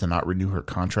opted just to not renew her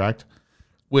contract,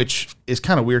 which is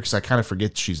kind of weird because I kind of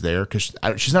forget she's there because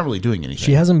she's not really doing anything.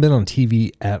 She hasn't been on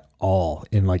TV at all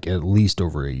in like at least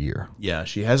over a year. Yeah,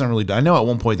 she hasn't really done. I know at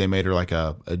one point they made her like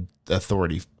a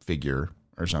authority figure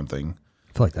or something.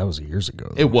 I feel like that was years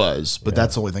ago. It was, but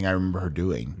that's the only thing I remember her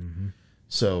doing.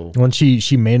 So When she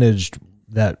managed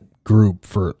that group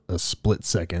for a split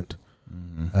second.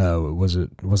 It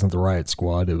wasn't the Riot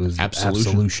Squad, it was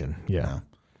Absolution. Yeah.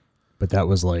 But that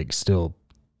was like still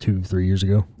 2-3 years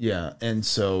ago. yeah, and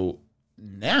so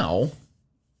now,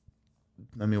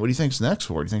 I mean, what do you think's next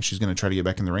for her? Do you think she's going to try to get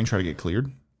back in the ring, try to get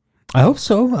cleared? I hope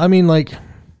so. I mean, like,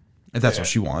 If that's what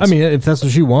she wants. I mean, if that's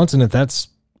what she wants and if that's,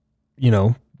 you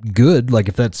know, good, like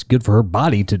if that's good for her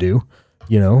body to do,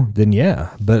 you know, then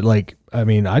yeah. But like, I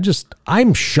mean,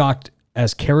 I'm shocked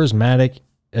as charismatic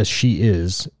as she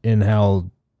is and how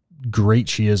great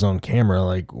she is on camera.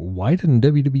 Like, why didn't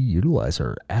WWE utilize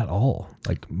her at all?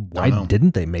 Like, why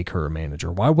didn't they make her a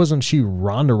manager? Why wasn't she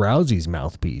Ronda Rousey's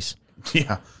mouthpiece?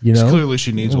 yeah, You know, clearly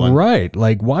she needs one. right?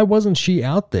 Like, why wasn't she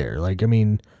out there? Like, I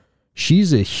mean,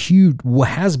 she's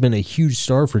has been a huge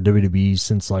star for WWE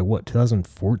since like what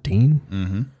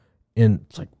 2014, and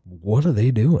it's like, what are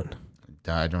they doing?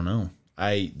 I don't know.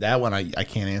 I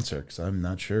can't answer because I'm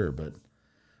not sure, but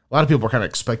a lot of people are kind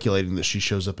of speculating that she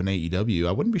shows up in AEW.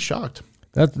 I wouldn't be shocked.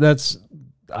 That's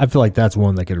I feel like that's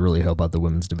one that could really help out the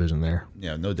women's division there.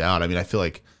 Yeah, no doubt. I mean, I feel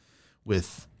like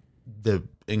with the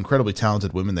incredibly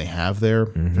talented women they have there,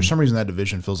 for some reason that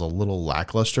division feels a little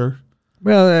lackluster.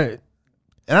 Well,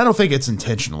 And I don't think it's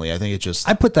intentionally. I think it's just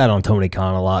I put that on Tony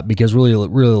Khan a lot because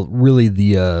really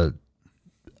the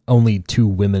only two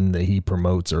women that he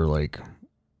promotes are like,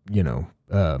 you know,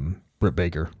 Britt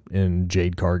Baker and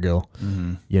Jade Cargill,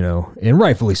 you know, and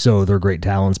rightfully so. They're great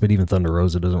talents, but even Thunder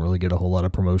Rosa doesn't really get a whole lot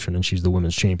of promotion, and she's the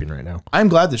women's champion right now. I'm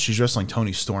glad that she's wrestling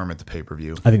Toni Storm at the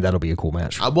pay-per-view. I think that'll be a cool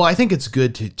match. Well, I think it's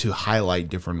good to highlight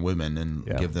different women and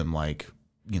Yeah. give them like,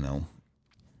 you know,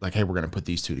 like, hey, we're going to put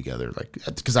these two together. Like,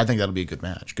 because I think that'll be a good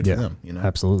match. Good for them, you know.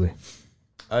 Absolutely.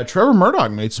 Trevor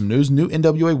Murdoch made some news. New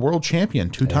NWA World Champion,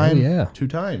 two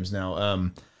times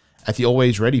now. At the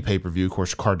Always Ready pay-per-view, of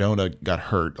course, Cardona got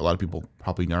hurt. A lot of people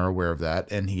probably are aware of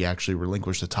that, and he actually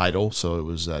relinquished the title, so it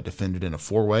was defended in a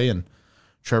 4-way, and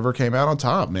Trevor came out on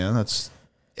top, man. That's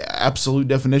absolute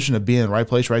definition of being in the right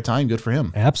place, right time. Good for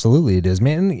him. Absolutely, it is,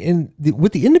 man. And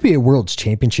with the NWA World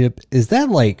Championship, is that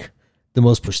like the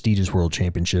most prestigious world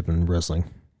championship in wrestling?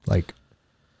 Like,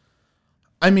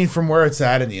 I mean, from where it's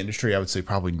at in the industry, I would say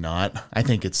probably not. I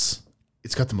think it's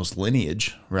got the most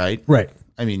lineage, right? right.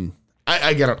 I mean,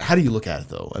 I get it. How do you look at it,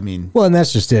 though? I mean, Well, and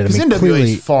that's just it. I because mean, NWA clearly,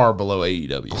 is far below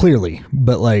AEW. clearly,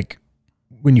 but like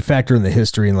when you factor in the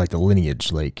history and like the lineage,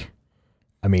 like,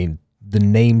 I mean, the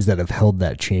names that have held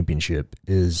that championship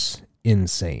is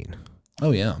insane.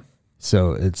 Oh, yeah.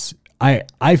 So it's,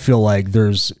 I feel like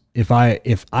there's, if I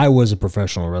was a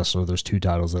professional wrestler, there's two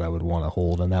titles that I would want to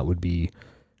hold, and that would be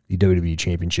the WWE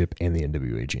Championship and the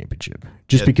NWA Championship,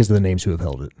 just because of the names who have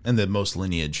held it. And the most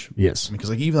lineage. Yes. Because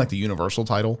like even like the Universal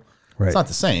title, Right. it's not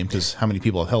the same because how many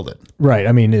people have held it? Right.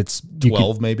 I mean, it's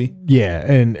 12 maybe? yeah.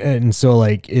 And so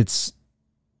like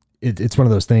it's one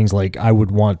of those things. Like I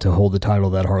would want to hold the title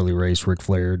that Harley Race, Ric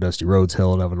Flair, Dusty Rhodes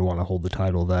held. I would want to hold the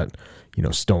title that, you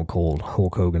know, Stone Cold,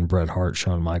 Hulk Hogan, Bret Hart,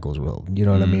 Shawn Michaels will. You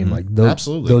know what I mean? Like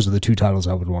Absolutely. those are the 2 titles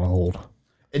I would want to hold.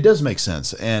 It does make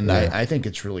sense, and I think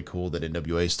it's really cool that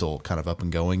NWA is still kind of up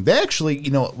and going. They actually,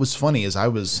 you know, what's funny is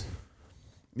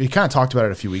we kind of talked about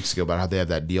it a few weeks ago about how they have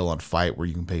that deal on Fight where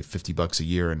you can pay $50 a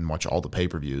year and watch all the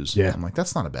pay-per-views. Yeah. I'm like,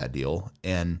 that's not a bad deal.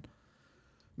 And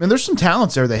man, there's some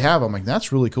talents there they have. I'm like,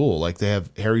 that's really cool. Like they have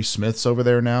Harry Smith's over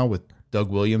there now with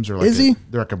Doug Williams. Or like Is he?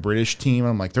 They're like a British team.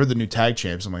 I'm like, they're the new tag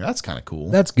champs. I'm like, that's kind of cool.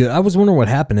 That's good. I was wondering what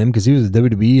happened to him because he was at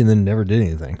WWE and then never did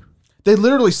anything. They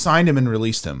literally signed him and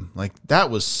released him. Like that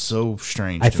was so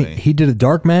strange I to think me. he did a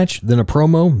dark match, then a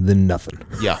promo, then nothing.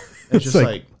 Yeah. It's just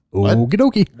like Okie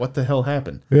dokie. what the hell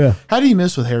happened? Yeah. How do you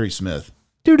miss with Harry Smith?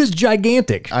 Dude is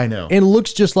gigantic. I know. And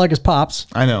looks just like his pops.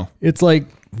 I know. It's like,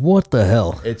 what the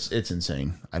hell? It's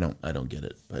insane. I don't get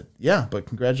it. But yeah, but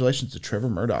congratulations to Trevor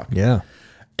Murdoch. Yeah.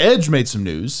 Edge made some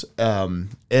news.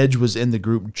 Edge was in the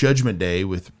group Judgment Day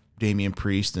with Damian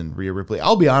Priest and Rhea Ripley.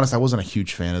 I'll be honest, I wasn't a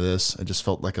huge fan of this. I just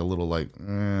felt like a little like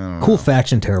Cool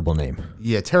faction, terrible name.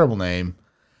 yeah, terrible name.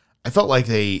 I felt like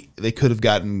they could have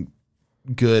gotten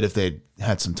good if they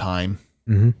had some time.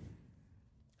 Mm-hmm.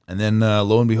 And then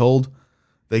lo and behold,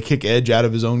 they kick Edge out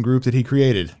of his own group that he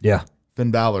created. Yeah. Finn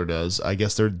Balor does. I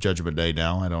guess they're Judgment Day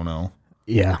now. I don't know.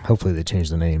 Yeah. Hopefully they change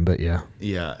the name, but yeah.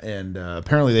 Yeah, and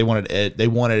apparently they wanted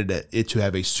it to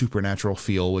have a supernatural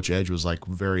feel, which Edge was like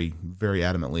very, very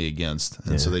adamantly against,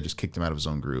 and so they just kicked him out of his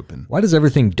own group. And Why does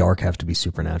everything dark have to be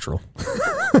supernatural?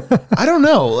 I don't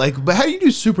know, like, but how do you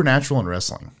do supernatural in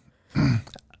wrestling?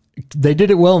 They did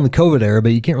it well in the COVID era,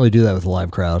 but you can't really do that with a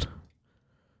live crowd.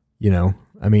 You know,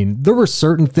 I mean, there were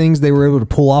certain things they were able to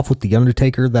pull off with The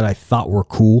Undertaker that I thought were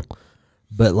cool,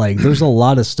 but like there's a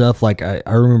lot of stuff. Like I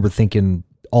remember thinking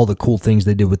all the cool things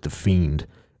they did with The Fiend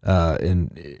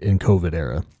in COVID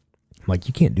era. Like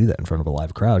you can't do that in front of a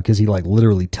live crowd because he like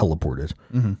literally teleported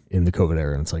in the COVID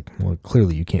era. And it's like, well,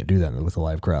 clearly you can't do that with a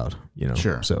live crowd, you know?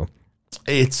 Sure. So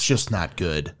It's just not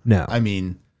good. No. I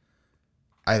mean,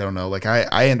 I don't know. Like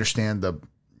I understand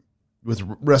with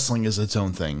wrestling is its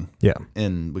own thing. yeah.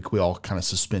 And we all kind of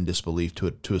suspend disbelief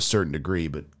to a certain degree,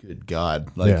 but good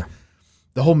God, like Yeah.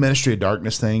 the whole Ministry of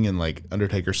Darkness thing and like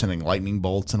Undertaker sending lightning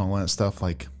bolts and all that stuff,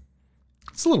 like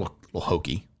it's a little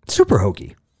hokey. Super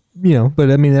hokey, you know, but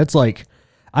I mean, that's like,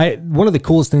 one of the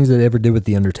coolest things that they ever did with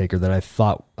The Undertaker that I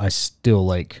thought I still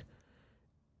like,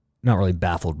 not really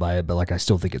baffled by it, but like, I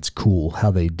still think it's cool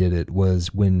how they did it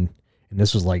was when, and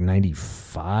this was like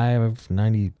 95,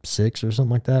 96 or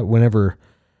something like that. Whenever,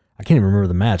 I can't even remember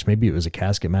the match. Maybe it was a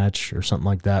casket match or something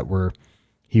like that where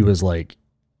he was like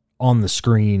on the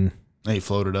screen, And he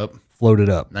floated up.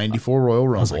 94 Royal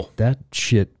I was Rumble. like, that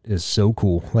shit is so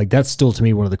cool. Like that's still to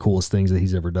me one of the coolest things that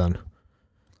he's ever done.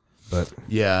 But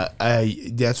Yeah,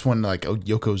 that's when like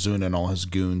Yokozuna and all his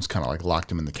goons kind of like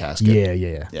locked him in the casket.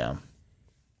 yeah. Yeah.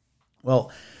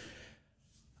 Well,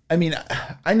 I mean,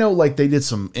 I know like they did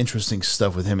some interesting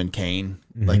stuff with him and Kane,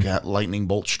 like a lightning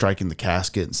bolt striking the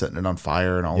casket and setting it on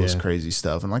fire and all this Yeah. crazy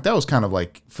stuff. And like that was kind of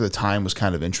like for the time was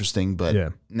kind of interesting, but Yeah.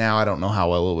 now I don't know how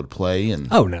well it would play. And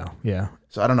Oh no, yeah.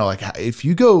 so I don't know, like if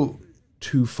you go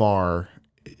too far,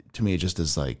 to me it just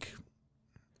is like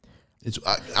it's.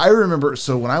 I remember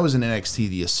so when I was in NXT,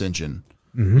 the Ascension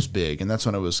was big, and that's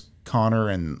when it was Connor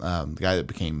and the guy that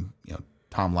became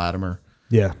Tom Latimer.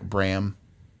 Yeah. Bram.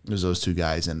 It was those two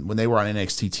guys. And when they were on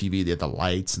NXT TV, they had the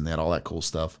lights and they had all that cool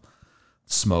stuff.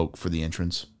 Smoke for the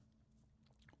entrance.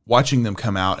 Watching them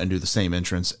come out and do the same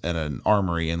entrance at an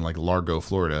armory in like Largo,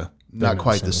 Florida, not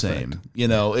quite the same. You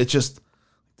know, it's just,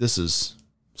 this is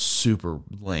super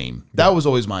lame. That was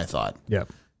always my thought. Yeah.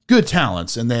 Good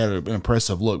talents and they had an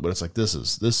impressive look, but it's like, this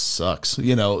sucks,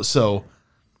 so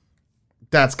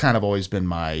that's kind of always been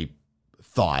my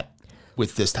thought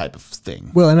with this type of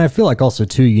thing. Well, and I feel like also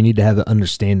too, you need to have an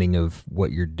understanding of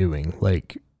what you're doing.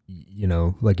 Like,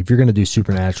 like if you're going to do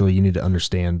supernatural, you need to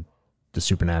understand the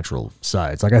supernatural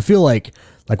sides. Like I feel like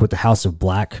with the House of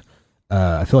Black,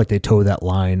 I feel like they toe that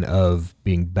line of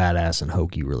being badass and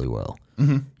hokey really well.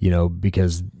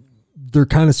 Because they're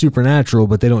kind of supernatural,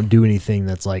 but they don't do anything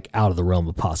that's like out of the realm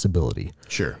of possibility.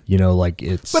 Sure. Like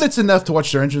But it's enough to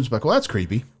watch their entrance like, well, that's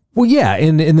creepy. Well, yeah,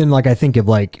 and then like I think of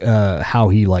like how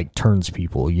he like turns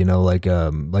people,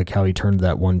 like how he turned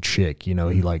that one chick, he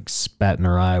like spat in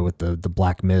her eye with the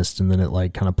black mist and then it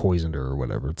like kind of poisoned her or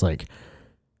whatever. It's like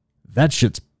that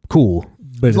shit's cool,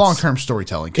 but it's- long-term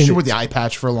storytelling. Because you wore the eye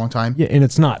patch for a long time. Yeah, and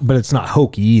it's not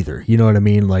hokey either. You know what I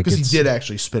mean? Like, Because he it's did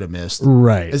actually spit a mist.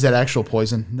 right. Is that actual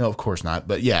poison? No, of course not.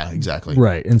 But yeah, exactly.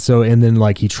 Right. And then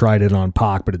like he tried it on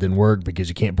Pac, but it didn't work because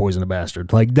you can't poison a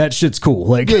bastard. Like that shit's cool.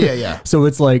 Like Yeah. So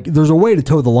it's like there's a way to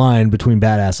toe the line between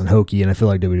badass and hokey, and I feel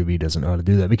like WWE doesn't know how to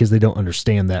do that because they don't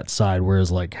understand that side.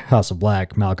 Whereas like House of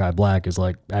Black, Malachi Black is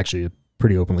like actually a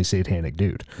pretty openly satanic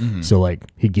dude. So like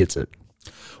he gets it.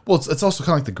 Well, it's also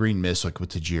kind of like the Green Mist, like with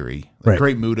Tajiri. Like Right.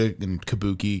 Great Muta and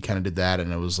Kabuki kind of did that,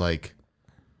 and it was like,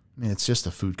 man, it's just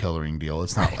a food coloring deal.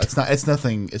 It's not. It's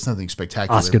nothing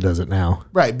spectacular. Asuka does it now.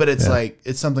 Right, but it's like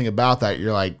it's something about that.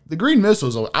 You're like the Green Mist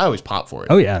was. I always pop for it.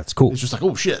 Oh yeah, it's cool. It's just like,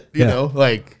 oh shit, you Yeah. know,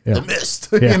 like Yeah. the mist,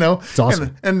 Yeah. you know, It's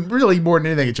awesome. And really, more than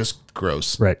anything, it's just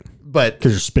gross. Right. But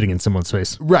Because you're spitting in someone's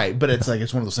face. right, but it's like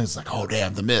it's one of those things. It's like, oh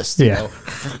damn, the mist. Yeah.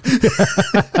 You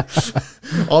know?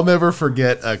 I'll never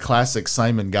forget a classic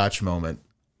Simon Gotch moment.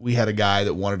 We had a guy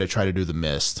that wanted to try to do the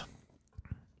mist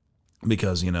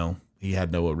because he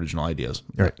had no original ideas.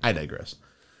 Right. I digress.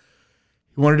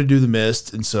 He wanted to do the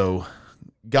mist, and so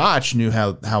Gotch knew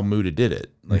how Muta did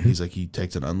it. Like he's like he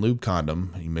takes an unlubed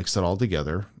condom, and he mixed it all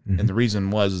together, and the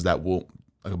reason is that like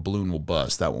a balloon will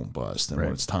bust, that won't bust, and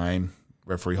when it's time,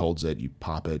 referee holds it, you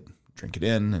pop it, drink it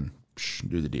in, and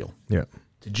do the deal. Yeah.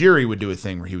 Tajiri would do a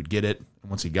thing where he would get it, and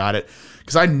once he got it,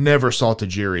 because I never saw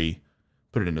Tajiri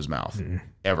put it in his mouth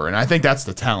ever, and I think that's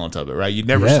the talent of it, right? You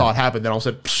never saw it happen. Then all of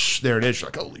a sudden, there it is. You're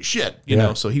like, holy shit, you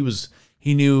know. So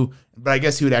he knew, but I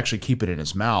guess he would actually keep it in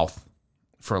his mouth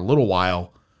for a little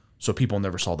while, so people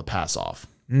never saw the pass off.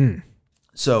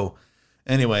 So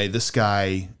anyway, this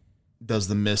guy does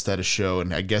the mist at a show,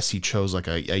 and I guess he chose like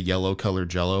a yellow colored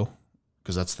Jello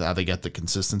because that's how they get the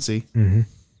consistency.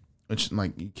 Which,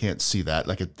 like, you can't see that.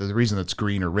 Like, the reason it's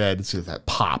green or red, it's that it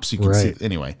pops. You can see it.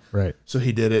 Anyway. Right. So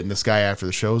he did it, and this guy after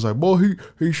the show was like, well,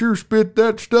 he sure spit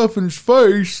that stuff in his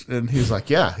face. And he's like,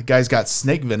 yeah, the guy's got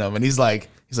snake venom. And he's like,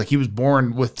 he was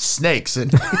born with snakes.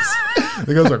 And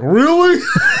the guy's like, really?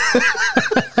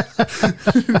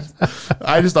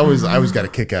 I always got a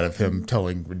kick out of him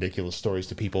telling ridiculous stories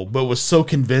to people, but it was so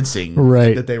convincing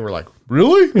that they were like,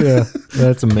 really? Yeah.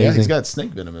 That's amazing. Yeah, he's got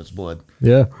snake venom in his blood.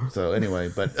 Yeah. So anyway,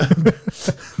 but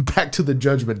back to the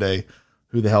Judgment Day.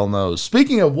 Who the hell knows?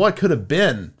 Speaking of what could have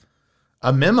been,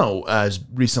 a memo has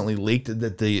recently leaked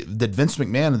that Vince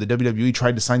McMahon and the WWE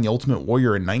tried to sign the Ultimate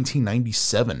Warrior in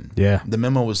 1997. Yeah. The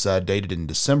memo was dated in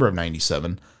December of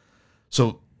 97.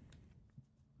 So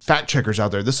fact checkers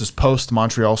out there, this is post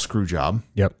Montreal Screwjob.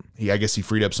 Yep. I guess he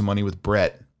freed up some money with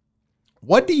Brett.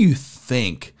 What do you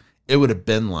think it would have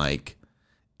been like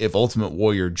if Ultimate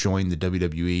Warrior joined the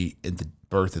WWE in the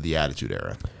birth of the Attitude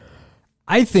Era?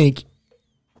 I think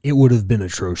it would have been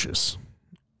atrocious.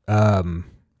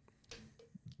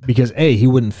 Because he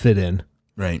wouldn't fit in.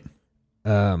 Right.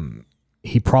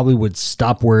 He probably would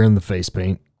stop wearing the face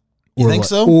paint. You think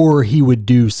so? Or he would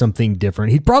do something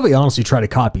different. He'd probably honestly try to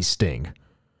copy Sting.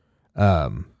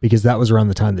 Because that was around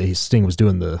the time that Sting was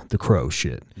doing the crow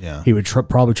shit. Yeah. He would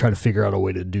probably try to figure out a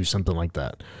way to do something like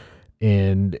that.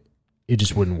 And it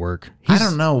just wouldn't work. I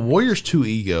don't know. Warrior's too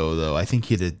ego, though. I think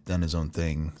he'd have done his own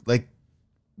thing. Like,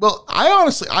 well,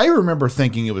 I remember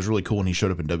thinking it was really cool when he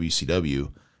showed up in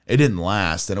WCW. It didn't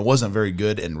last, and it wasn't very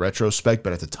good in retrospect,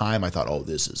 but at the time, I thought, oh,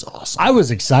 this is awesome. I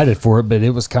was excited for it, but it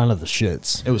was kind of the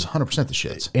shits. It was 100% the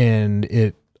shits.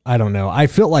 And I don't know. I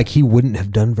feel like he wouldn't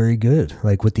have done very good,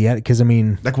 like with the, because I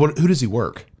mean, Like, who does he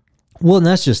work? well, and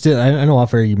that's just it. I know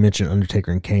off air you mentioned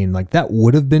Undertaker and Kane, like that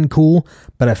would have been cool,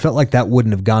 but I felt like that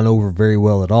wouldn't have gone over very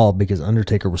well at all because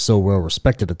Undertaker was so well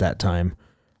respected at that time.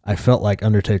 I felt like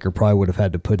Undertaker probably would have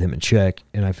had to put him in check,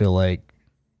 and I feel like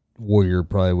Warrior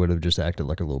probably would have just acted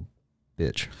like a little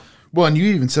bitch. Well, and you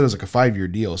even said it was like a 5-year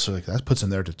deal, so like that puts him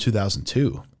there to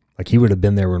 2002. Like he would have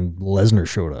been there when Lesnar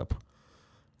showed up.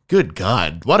 Good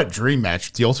God. What a dream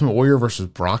match. The Ultimate Warrior versus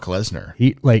Brock Lesnar.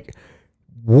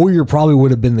 Warrior probably would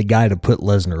have been the guy to put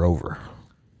Lesnar over.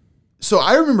 So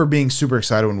I remember being super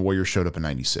excited when Warrior showed up in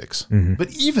 96.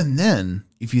 But even then,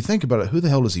 if you think about it, who the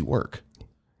hell does he work?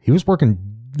 He was working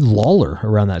Lawler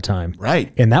around that time.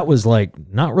 Right. And that was like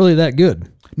not really that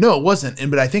good. No, it wasn't.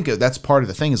 But I think that's part of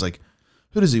the thing is like,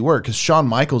 who does he work? Because Shawn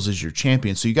Michaels is your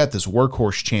champion. So you got this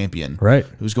workhorse champion. Right.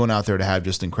 Who's going out there to have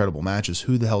just incredible matches.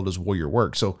 Who the hell does Warrior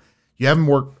work? So you have him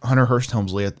work Hunter Hearst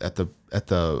Helmsley at the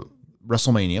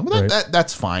WrestleMania. Well,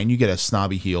 that's fine. You get a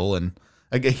snobby heel and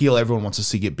a heel everyone wants to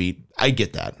see get beat. I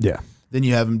get that. Yeah. Then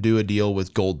you have him do a deal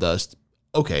with Goldust.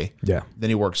 Okay. Yeah. Then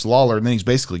he works Lawler, and then he's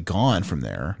basically gone from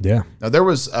there. Yeah. Now there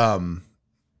was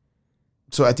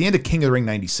so at the end of King of the Ring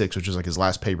 96, which was like his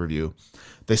last pay-per-view,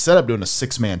 they set up doing a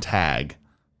 6-man tag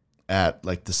at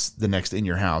like the next In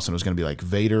Your House, and it was going to be like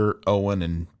Vader, Owen,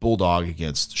 and Bulldog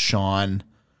against Shawn,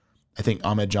 I think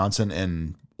Ahmed Johnson,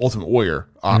 and Ultimate Warrior.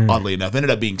 Oddly enough, ended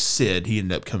up being Sid. He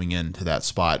ended up coming into that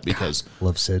spot because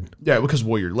Love Sid. yeah, because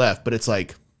Warrior left. But it's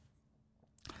like,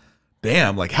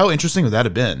 damn, like how interesting would that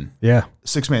have been? Yeah.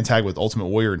 6-man tag with Ultimate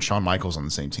Warrior and Shawn Michaels on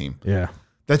the same team. Yeah.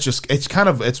 That's just,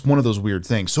 it's one of those weird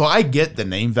things. So I get the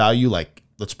name value, like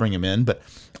let's bring him in, but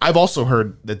I've also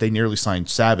heard that they nearly signed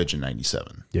Savage in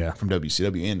 '97. Yeah. From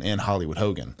WCW and Hollywood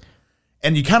Hogan.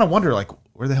 And you kind of wonder, like,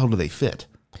 where the hell do they fit?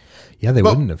 Yeah, they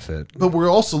wouldn't have fit. But we're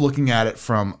also looking at it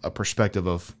from a perspective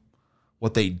of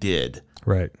what they did.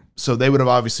 Right. So they would have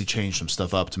obviously changed some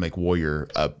stuff up to make Warrior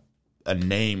a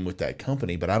name with that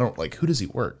company, but I don't, like, who does he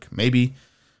work? Maybe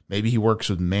he works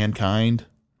with Mankind.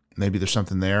 Maybe there's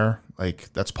something there.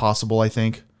 Like, that's possible, I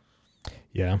think.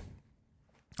 Yeah.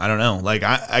 I don't know. Like,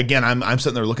 I'm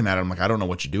sitting there looking at it. I'm like, I don't know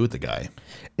what you do with the guy.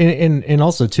 And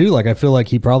also too, like I feel like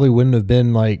he probably wouldn't have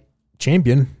been like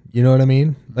champion. You know what I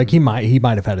mean? Like he might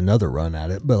have had another run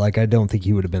at it, but like I don't think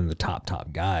he would have been the top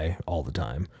guy all the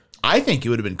time. I think it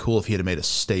would have been cool if he had made a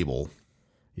stable.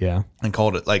 Yeah. And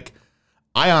called it, like,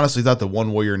 I honestly thought the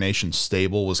One Warrior Nation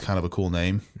stable was kind of a cool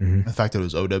name. Mm-hmm. The fact that it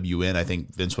was OWN, I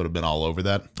think Vince would have been all over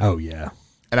that. Oh yeah.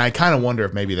 And I kind of wonder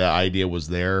if maybe that idea was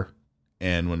there,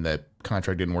 and when that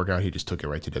contract didn't work out, he just took it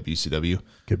right to WCW.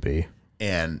 Could be.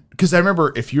 And because I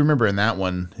remember, if you remember in that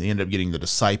one, he ended up getting the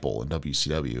Disciple in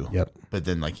WCW. Yep. But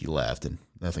then like he left and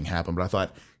nothing happened. But I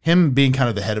thought him being kind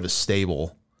of the head of a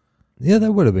stable, yeah,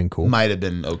 that would have been cool. might have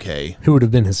been okay. Who would have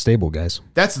been his stable guys?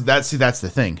 That's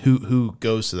the thing. Who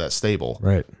goes to that stable?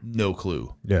 Right. No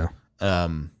clue. Yeah.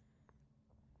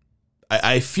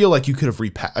 I feel like you could have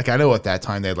like I know at that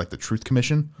time they had like the Truth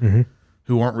Commission,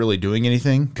 who weren't really doing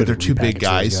anything, but they're two big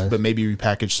guys. But maybe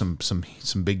repackage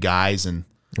some big guys, and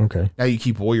okay. now you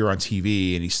keep Warrior on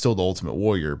TV, and he's still the Ultimate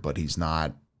Warrior, but he's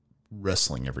not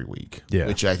wrestling every week. Yeah.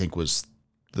 Which I think was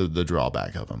the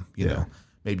drawback of him. You know,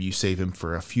 maybe you save him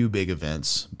for a few big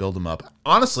events, build him up.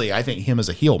 Honestly, I think him as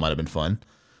a heel might have been fun,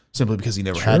 simply because he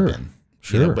never had been.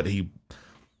 Sure. You know, but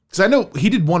because I know he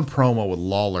did one promo with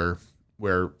Lawler,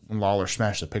 where when Lawler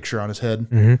smashed a picture on his head,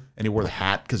 and he wore the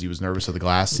hat because he was nervous of the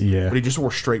glass. Yeah. But he just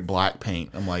wore straight black paint.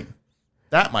 I'm like,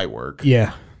 that might work.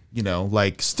 Yeah. You know,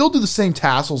 like still do the same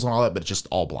tassels and all that, but just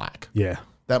all black. Yeah.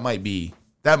 That might be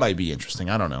interesting.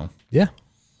 I don't know. Yeah.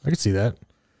 I could see that.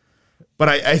 But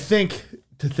I think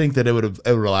that it would have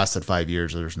lasted 5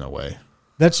 years, there's no way.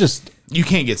 That's just You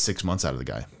can't get 6 months out of the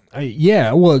guy.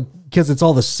 yeah, well, because it's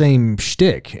all the same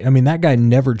shtick. I mean, that guy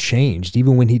never changed.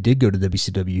 Even when he did go to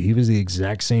WCW, he was the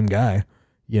exact same guy.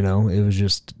 You know, it was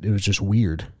just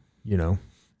weird. You know.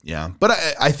 Yeah, but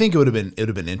I think it would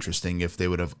have been interesting if they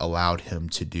would have allowed him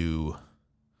to do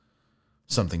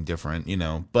something different. You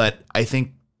know, but I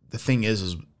think the thing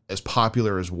is as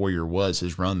popular as Warrior was,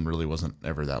 his run really wasn't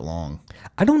ever that long.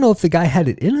 I don't know if the guy had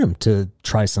it in him to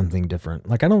try something different.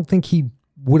 Like, I don't think he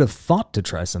would have thought to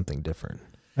try something different.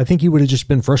 I think he would have just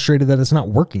been frustrated that it's not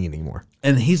working anymore.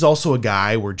 And he's also a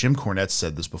guy where Jim Cornette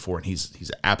said this before, and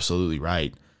he's absolutely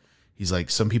right. He's like,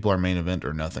 some people are main event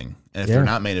or nothing. And if they're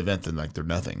not main event, then like they're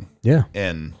nothing. Yeah.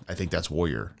 And I think that's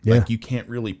Warrior. Yeah. Like you can't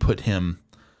really put him,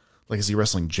 like, is he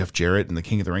wrestling Jeff Jarrett in the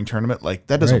King of the Ring tournament? Like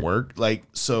that doesn't work. Like,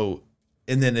 so,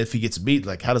 and then if he gets beat,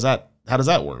 like how does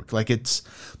that work? Like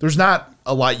there's not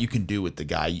a lot you can do with the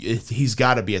guy. He's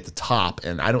got to be at the top.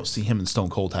 And I don't see him and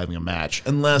Stone Cold having a match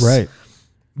unless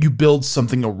you build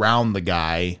something around the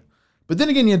guy. But then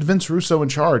again, you had Vince Russo in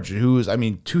charge, who is, I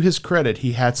mean, to his credit,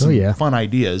 he had some fun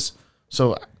ideas.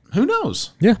 So who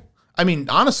knows? Yeah. I mean,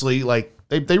 honestly, like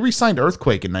they re-signed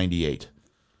Earthquake in '98,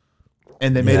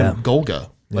 and they made him Golga.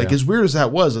 Like as weird as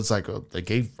that was, it's like they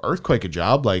gave Earthquake a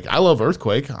job. Like I love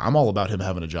Earthquake. I'm all about him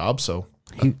having a job. So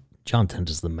John Tent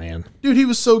is the man. Dude, he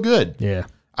was so good. Yeah.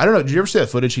 I don't know. Did you ever see that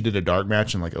footage? He did a dark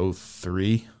match in like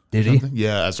 2003. Did he?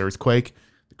 Yeah, as Earthquake.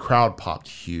 The crowd popped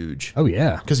huge. Oh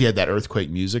yeah. Because he had that Earthquake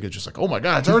music. It's just like, oh my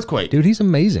God, it's Earthquake. Dude, he's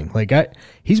amazing. Like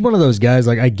he's one of those guys,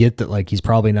 like I get that like he's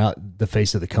probably not the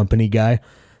face of the company guy,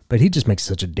 but he just makes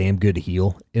such a damn good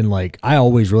heel. And like I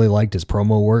always really liked his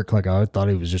promo work. Like I thought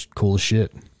he was just cool as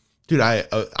shit. Dude,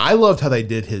 I loved how they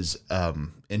did his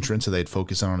entrance, so they'd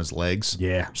focus on his legs.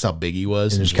 Yeah. Just how big he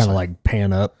was. And just kind of like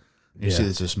pan up. You see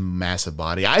this massive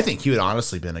body. I think he would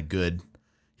honestly been a good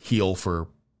heel for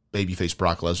babyface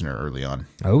Brock Lesnar early on.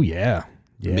 Oh yeah.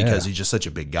 Yeah. Because he's just such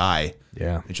a big guy.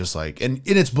 Yeah. It's just like, and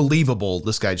it's believable,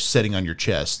 this guy just sitting on your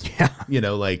chest. Yeah. You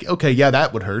know, like, okay, yeah,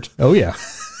 that would hurt. Oh yeah.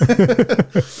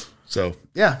 So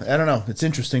yeah, I don't know. It's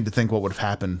interesting to think what would have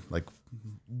happened. Like,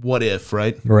 what if,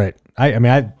 right? Right. I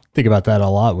mean, I think about that a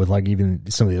lot with like even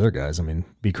some of the other guys. I mean,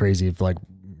 it'd be crazy if like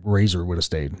Razor would have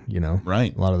stayed,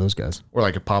 Right. A lot of those guys. Or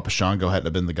like if Papa Shango hadn't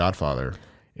have been the Godfather.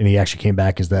 And he actually came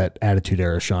back as that Attitude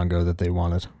Era Shango that they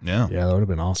wanted. Yeah. Yeah, that would have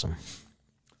been awesome.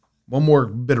 One more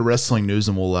bit of wrestling news,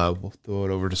 and we'll throw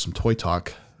it over to some toy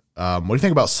talk. What do you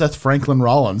think about Seth Franklin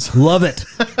Rollins? Love it.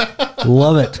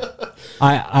 Love it.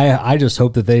 I just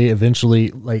hope that they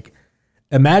eventually,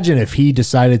 imagine if he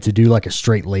decided to do like a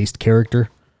straight-laced character,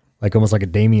 like almost like a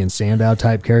Damian Sandow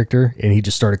type character, and he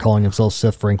just started calling himself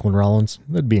Seth Franklin Rollins.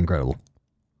 That'd be incredible.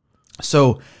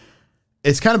 So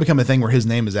it's kind of become a thing where his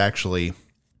name is actually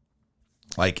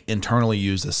like internally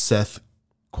used as Seth,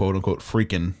 quote unquote,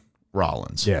 freaking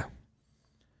Rollins. Yeah.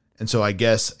 And so I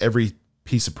guess every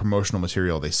piece of promotional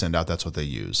material they send out, that's what they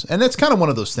use. And it's kind of one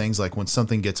of those things, like when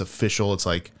something gets official, it's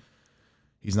like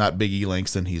he's not Big E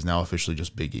Langston. He's now officially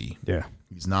just Big E. Yeah.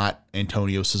 He's not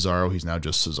Antonio Cesaro. He's now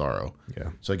just Cesaro.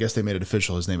 Yeah. So I guess they made it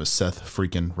official. His name is Seth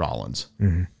freaking Rollins.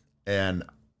 Mm-hmm. And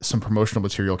some promotional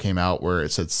material came out where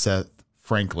it said Seth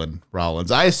Franklin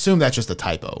Rollins. I assume that's just a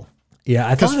typo.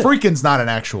 Yeah, Because freaking's not an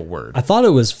actual word. I thought it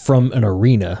was from an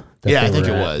arena. Yeah, I think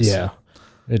it was. Yeah.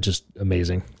 It's just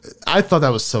amazing. I thought that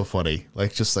was so funny.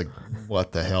 Like, just like,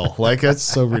 what the hell? Like, that's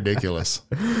so ridiculous.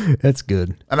 That's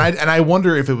good. And I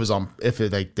wonder if it was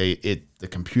the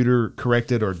computer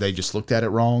corrected or they just looked at it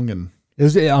wrong. And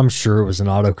I'm sure it was an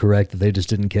autocorrect that they just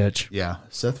didn't catch. yeah,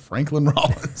 Seth Franklin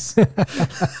Rollins.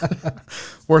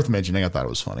 Worth mentioning. I thought it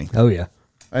was funny. Oh, yeah.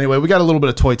 Anyway, we got a little bit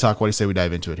of toy talk. What do you say we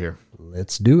dive into it here?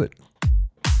 Let's do it.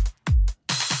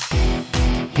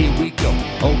 Here we go,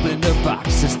 open the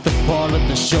box. It's the part of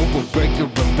the show where Breaker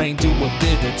and Bane do a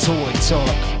bit of toy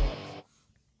talk.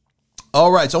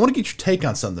 All right, so I want to get your take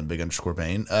on something, Big Underscore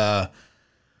Bane.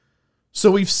 So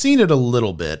we've seen it a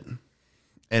little bit,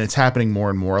 and it's happening more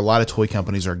and more. A lot of toy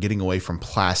companies are getting away from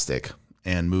plastic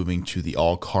and moving to the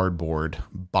all cardboard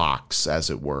box, as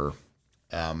it were.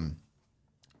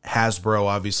 Hasbro,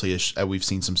 obviously, we've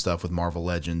seen some stuff with Marvel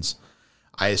Legends.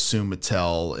 I assume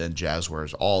Mattel and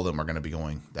Jazzwares, all of them are going to be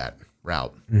going that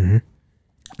route. Mm-hmm.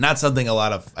 Not something a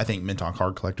lot of, I think, mint on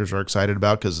card collectors are excited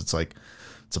about because it's like,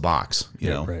 it's a box, you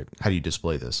know. Right. How do you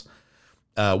display this?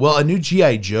 Well, a new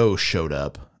G.I. Joe showed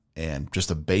up, and just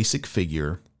a basic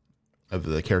figure of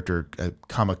the character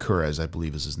Kamakura, as I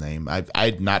believe is his name.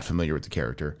 I'm not familiar with the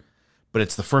character, but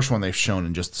it's the first one they've shown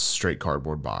in just a straight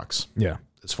cardboard box. Yeah.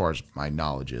 As far as my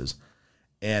knowledge is.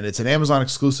 And it's an Amazon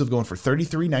exclusive going for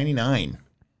 $33.99.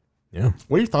 Yeah.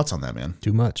 What are your thoughts on that, man?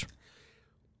 Too much.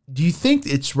 Do you think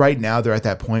it's right now they're at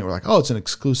that point where like, oh, it's an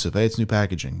exclusive. Hey, it's new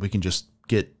packaging. We can just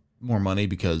get more money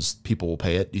because people will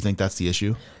pay it. Do you think that's the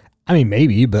issue? I mean,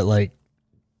 maybe, but like,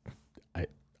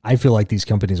 I feel like these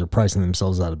companies are pricing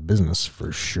themselves out of business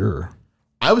for sure.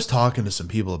 I was talking to some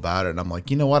people about it, and I'm like,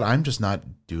 you know what? I'm just not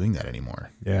doing that anymore.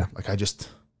 Yeah. Like,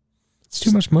 It's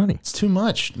too much money. It's too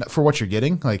much for what you're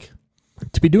getting. Like,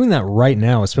 to be doing that right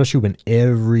now, especially when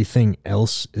everything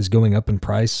else is going up in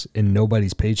price and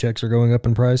nobody's paychecks are going up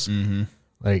in price,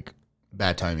 like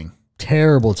bad timing.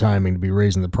 Terrible timing to be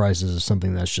raising the prices of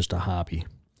something that's just a hobby.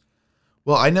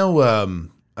 Well, I know, and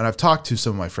I've talked to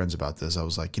some of my friends about this. I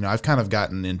was like, you know, I've kind of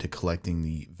gotten into collecting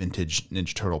the vintage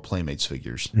Ninja Turtle Playmates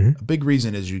figures. Mm-hmm. A big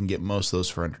reason is you can get most of those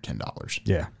for under $10.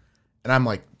 Yeah. And I'm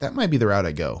like, that might be the route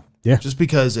I go. Yeah. Just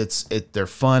because they're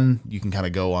fun. You can kind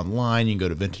of go online. You can go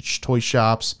to vintage toy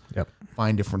shops. Yep.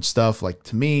 Find different stuff. Like,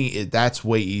 to me, that's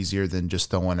way easier than just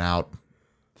throwing out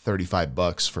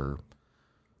 $35 for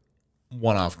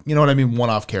one-off. You know what I mean?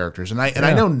 One-off characters. And I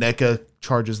know NECA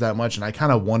charges that much, and I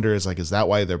kind of wonder is that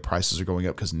why their prices are going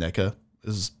up because NECA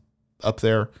is up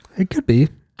there? It could be.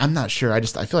 I'm not sure. I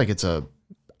feel like what's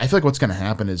going to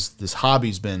happen is this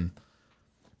hobby's been.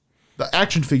 The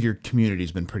action figure community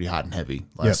has been pretty hot and heavy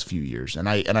last few years, and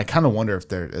I kind of wonder if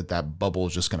that bubble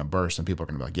is just going to burst and people are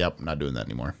going to be like, "Yep, I'm not doing that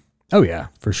anymore." Oh yeah,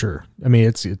 for sure. I mean,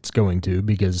 it's going to,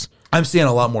 because I'm seeing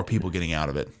a lot more people getting out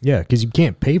of it. Yeah, because you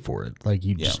can't pay for it. Like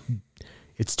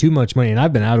it's too much money, and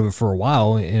I've been out of it for a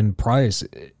while. And price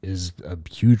is a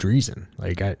huge reason.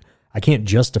 Like I can't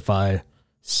justify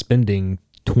spending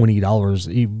 $20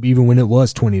 even when it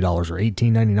was $20 or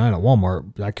 $18.99 at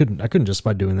Walmart. I couldn't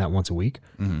justify doing that once a week,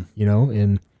 you know,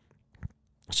 and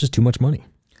it's just too much money.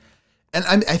 And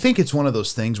I think it's one of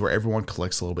those things where everyone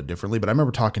collects a little bit differently. But I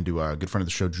remember talking to a good friend of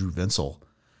the show, Drew Vinsel,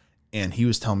 and he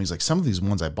was telling me, he's like, some of these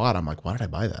ones I bought, I'm like, why did I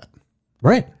buy that?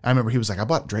 Right. I remember he was like, I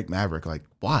bought Drake Maverick. Like,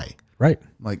 why? Right.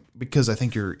 Like, because I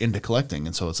think you're into collecting,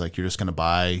 and so it's like you're just going to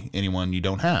buy anyone you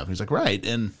don't have. And he's like, right.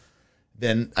 And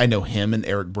then I know him and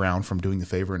Eric Brown from Doing the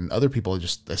Favor, and other people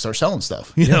they start selling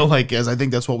stuff, you know, like, as I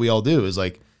think that's what we all do is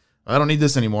like, I don't need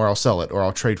this anymore. I'll sell it, or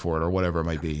I'll trade for it, or whatever it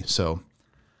might be. So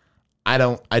I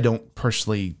don't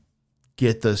personally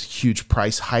get this huge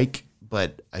price hike,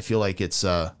 but I feel like it's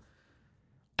I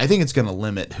think it's going to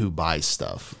limit who buys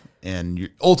stuff, and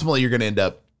ultimately you're going to end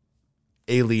up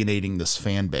alienating this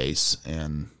fan base,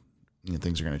 and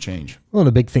things are going to change. Well, and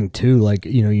a big thing too, like,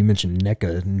 you know, you mentioned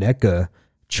NECA. NECA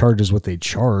charges what they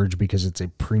charge because it's a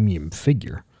premium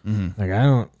figure. Like,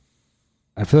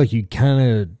 I feel like you kind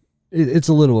of, it's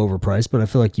a little overpriced, but I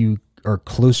feel like you are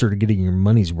closer to getting your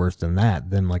money's worth than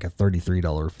like a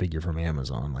 $33 figure from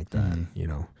Amazon like that, you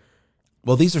know.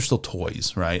 Well, these are still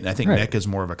toys, right? And I think Right. NECA is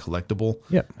more of a collectible.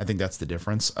 Yep. I think that's the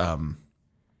difference.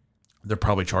 They're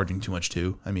probably charging too much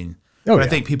too. I mean, Oh, but I yeah.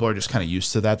 think people are just kind of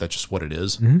used to that. That's just what it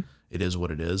is. It is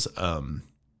what it is.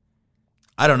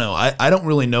 I don't know. I don't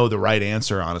really know the right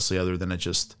answer, honestly, other than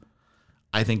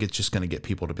I think it's just going to get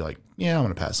people to be like, yeah, I'm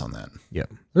going to pass on that. Yeah.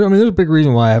 I mean, there's a big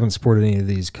reason why I haven't supported any of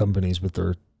these companies with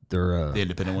their The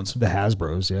independent ones. the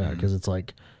Hasbros, yeah, because it's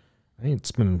like, I ain't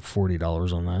spending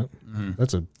 $40 on that.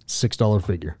 That's a $6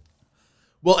 figure.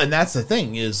 Well, and that's the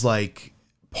thing is like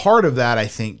part of that I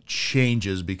think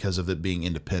changes because of it being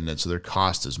independent, so their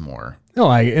cost is more. No,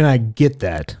 I get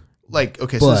that. Like,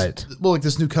 okay, But- so like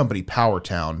this new company,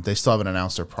 Powertown, they still haven't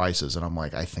announced their prices, and I'm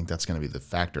like, I think that's going to be the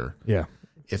factor. Yeah.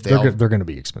 If they They're, all, go- they're going to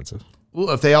be expensive. well,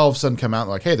 if they all of a sudden come out and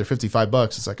like, hey, they're $55,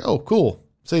 it's like, oh, cool,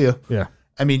 see ya. Yeah.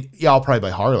 I mean, yeah, I'll probably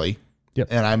buy Harley, Yep.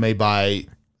 and I may buy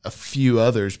a few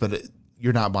others, but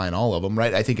you're not buying all of them,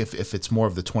 right? I think if it's more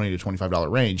of the $20 to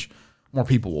 $25 range, more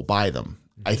people will buy them.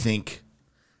 I think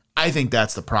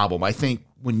that's the problem. I think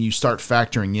when you start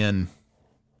factoring in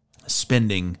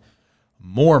spending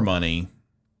more money,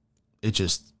 it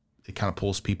kind of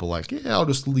pulls people like, yeah, I'll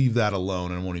just leave that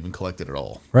alone and won't even collect it at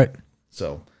all. Right.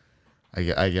 So I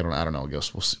don't know. I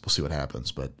guess we'll see what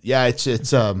happens. But yeah,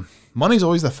 it's money's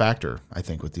always the factor, I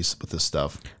think, with this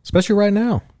stuff. Especially right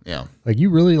now. Yeah. Like, you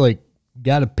really, like,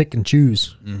 got to pick and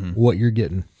choose what you're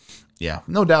getting. Yeah,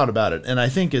 no doubt about it. And I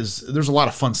think there's a lot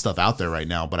of fun stuff out there right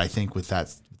now, but I think with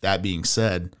that being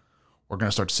said, we're going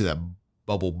to start to see that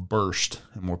bubble burst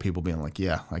and more people being like,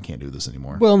 yeah, I can't do this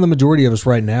anymore. Well, and the majority of us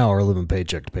right now are living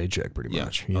paycheck to paycheck pretty Yeah.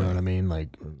 much. You know what I mean?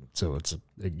 Like, so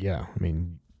yeah, I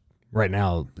mean, right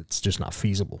now it's just not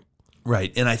feasible.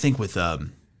 Right. And I think with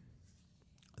the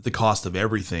cost of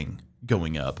everything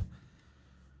going up,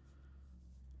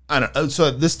 I don't know.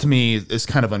 So this to me is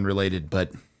kind of unrelated,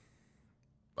 but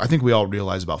I think we all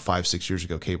realized about 5-6 years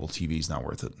ago, cable TV is not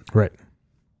worth it. Right.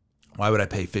 Why would I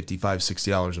pay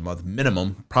 $55-$60 a month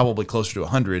minimum, probably closer to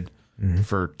 $100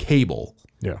 for cable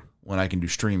Yeah. when I can do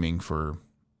streaming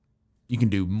you can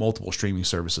do multiple streaming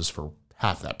services for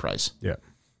half that price. Yeah.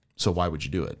 So why would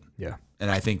you do it? Yeah. And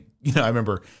I think, I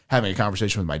remember having a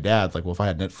conversation with my dad, like, well, if I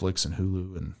had Netflix and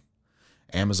Hulu and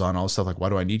Amazon, all this stuff, like, why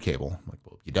do I need cable? I'm like,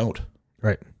 well, you don't.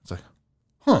 Right. It's like,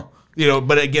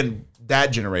 but again,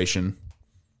 that generation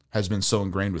has been so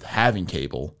ingrained with having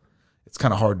cable, it's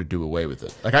kind of hard to do away with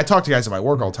it. Like, I talk to guys at my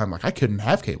work all the time, like, I couldn't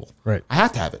have cable. Right. I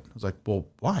have to have it. I was like, well,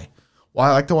 why? Well,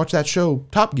 I like to watch that show,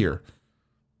 Top Gear.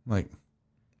 I'm like,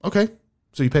 okay.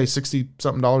 So you pay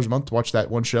 $60-something a month to watch that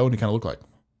one show, and you kind of look like,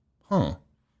 huh.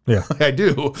 Yeah. I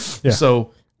do. Yeah.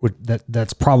 So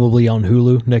That's probably on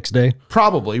Hulu next day.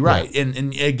 probably, right.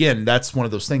 And again, that's one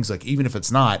of those things, like, even if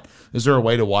it's not, is there a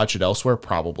way to watch it elsewhere?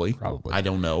 Probably. I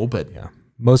don't know, but Yeah.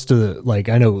 Most of the, like,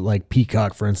 I know, like,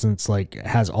 Peacock, for instance, like,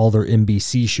 has all their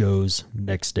NBC shows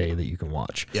next day that you can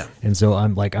watch. Yeah. And so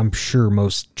I'm sure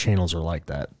most channels are like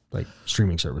that, like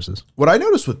streaming services. what I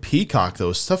noticed with Peacock,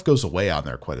 though, is stuff goes away on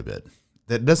there quite a bit.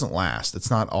 That doesn't last. It's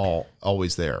not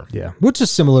always there. Yeah. Which is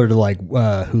similar to, like,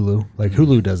 Hulu. Like,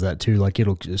 Hulu does that too. Like,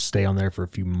 it'll just stay on there for a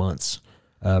few months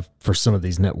for some of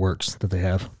these networks that they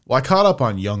have. Well, I caught up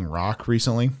on Young Rock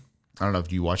recently. I don't know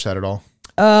if you watched that at all.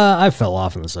 I fell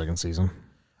off in the second season.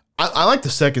 I like the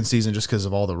second season just because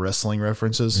of all the wrestling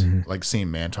references. Like seeing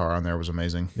Mantar on there was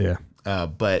amazing. Yeah.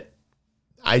 But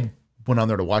I went on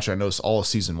there to watch it. I noticed all of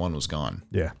season 1 was gone.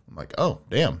 Yeah. I'm like, oh,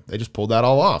 damn. They just pulled that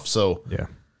all off. So Yeah.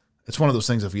 it's one of those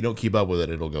things, if you don't keep up with it,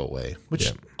 it'll go away.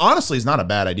 Which honestly is not a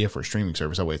bad idea for a streaming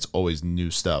service. That way it's always new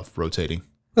stuff rotating.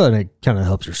 Well, and it kind of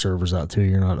helps your servers out too.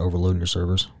 You're not overloading your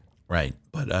servers. Right.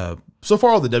 But so far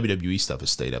all the WWE stuff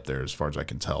has stayed up there as far as I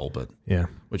can tell, but Yeah.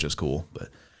 which is cool. But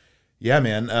yeah,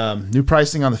 man, new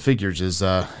pricing on the figures is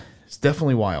it's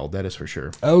definitely wild. That is for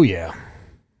sure. Oh, yeah.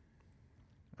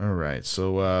 All right.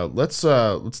 So let's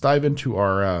dive into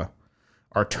our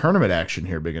tournament action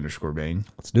here, Big Underscore Bane.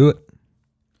 Let's do it.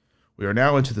 We are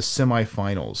now into the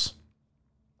semifinals.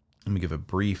 Let me give a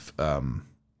brief look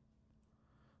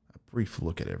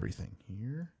at everything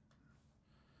here.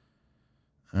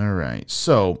 All right.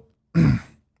 So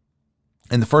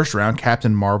in the first round,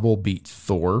 Captain Marvel beat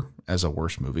Thor as a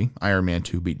worst movie. Iron Man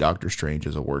 2 beat Doctor Strange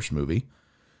as a worst movie.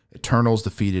 Eternals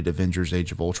defeated Avengers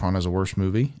Age of Ultron as the worst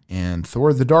movie, and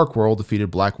Thor the Dark World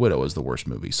defeated Black Widow as the worst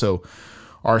movie. So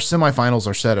our semifinals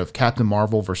are set of Captain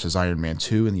Marvel versus Iron Man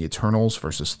 2 and the Eternals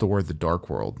versus Thor the Dark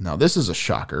World. Now, this is a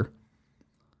shocker.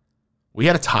 We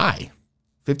had a tie.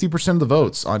 50% of the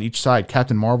votes on each side,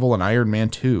 Captain Marvel and Iron Man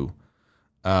 2.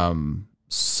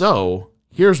 So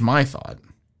here's my thought.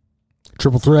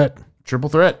 Triple threat. Triple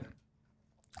threat.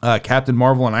 Captain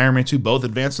Marvel and Iron Man 2 both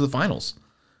advanced to the finals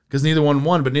because neither one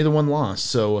won, but neither one lost.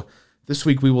 So this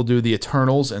week we will do the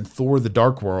Eternals and Thor the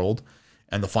Dark World,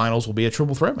 and the finals will be a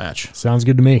triple threat match. Sounds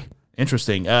good to me.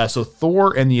 Interesting. So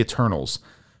Thor and the Eternals.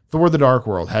 Thor the Dark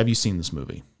World. Have you seen this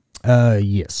movie?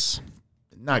 Yes.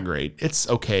 Not great. It's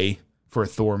okay for a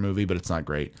Thor movie, but it's not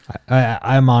great.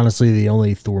 I'm honestly the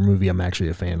only Thor movie I'm actually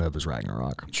a fan of is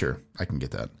Ragnarok. Sure, I can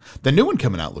get that. The new one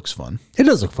coming out looks fun. It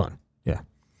does look fun. Yeah.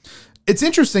 It's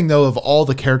interesting, though, of all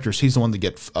the characters, he's the one to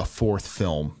get a fourth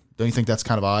film. Don't you think that's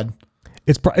kind of odd?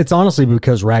 It's honestly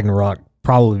because Ragnarok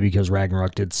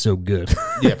did so good.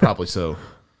 Yeah, probably so.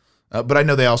 But I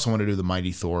know they also want to do the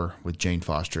Mighty Thor with Jane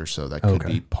Foster, so that could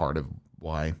be part of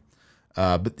why.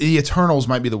 But the Eternals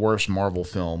might be the worst Marvel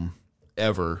film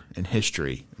ever in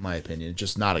history, in my opinion.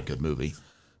 Just not a good movie.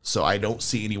 So I don't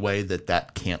see any way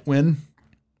that can't win.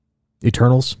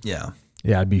 Eternals? Yeah.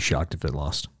 Yeah, I'd be shocked if it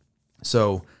lost.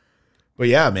 So, but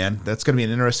yeah, man, that's going to be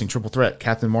an interesting triple threat.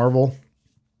 Captain Marvel,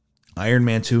 Iron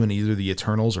Man 2, and either the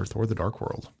Eternals or Thor the Dark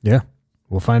World. Yeah,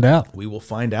 we'll find out. We will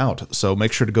find out. So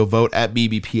make sure to go vote at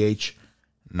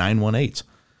BBPH918.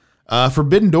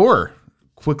 Forbidden Door.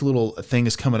 Quick little thing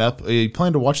is coming up. You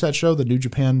plan to watch that show, the New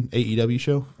Japan AEW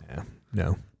show? Yeah,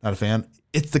 no. Not a fan.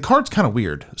 The card's kind of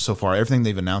weird so far. Everything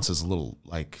they've announced is a little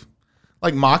like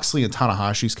Moxley and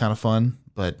Tanahashi's kind of fun,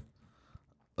 but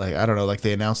like I don't know. Like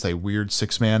they announced a weird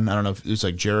 6-man. I don't know if it was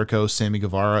like Jericho, Sammy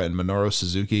Guevara, and Minoru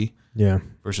Suzuki. Yeah.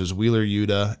 Versus Wheeler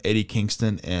Yuta, Eddie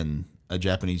Kingston, and a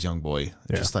Japanese young boy.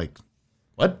 Yeah. Just like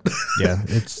what? Yeah,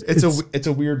 it's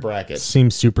a weird bracket.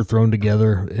 Seems super thrown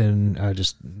together, and I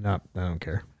don't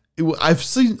care. I've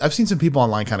seen some people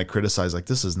online kind of criticize like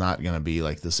this is not going to be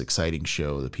like this exciting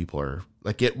show that people are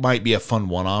like. It might be a fun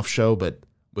one-off show, but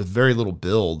with very little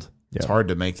build, it's hard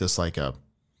to make this like a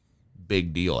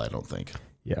big deal. I don't think.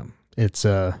 Yeah, it's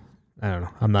I don't know.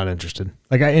 I'm not interested.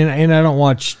 Like I don't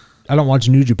watch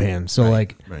New Japan, so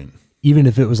right. Even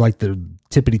if it was like the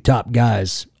tippity top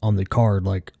guys on the card,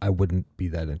 like I wouldn't be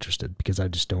that interested because I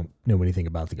just don't know anything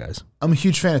about the guys. I'm a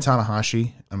huge fan of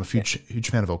Tanahashi. I'm a huge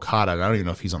fan of Okada. And I don't even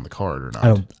know if he's on the card or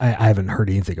not. I haven't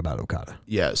heard anything about Okada.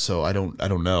 Yeah, so I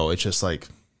don't know. It's just like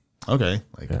okay,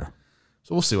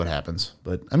 So we'll see what happens.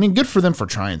 But I mean, good for them for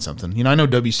trying something. You know, I know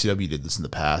WCW did this in the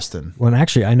past, and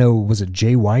actually, I know was it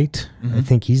Jay White? Mm-hmm. I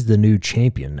think he's the new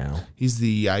champion now. He's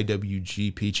the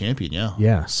IWGP champion. Yeah.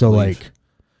 Yeah. So like,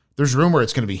 there's rumor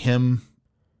it's going to be him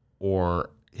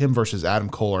versus Adam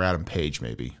Cole or Adam Page,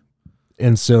 maybe.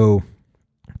 And so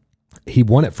he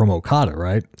won it from Okada,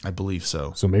 right? I believe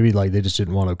so. So maybe like they just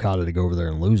didn't want Okada to go over there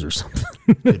and lose or something.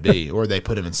 Could be, or they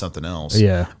put him in something else.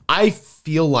 Yeah. I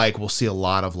feel like we'll see a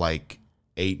lot of like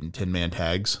 8 and 10-man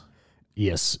tags.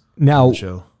 Yes. Now,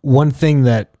 one thing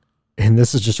that, and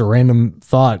this is just a random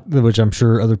thought, which I'm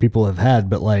sure other people have had,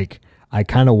 but like I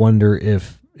kind of wonder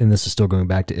if, and this is still going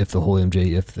back to if the whole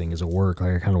MJF thing is a work,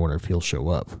 like I kind of wonder if he'll show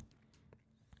up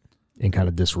and kind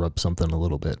of disrupt something a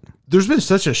little bit. There's been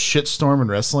such a shitstorm in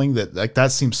wrestling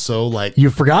that seems so like you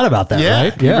forgot about that,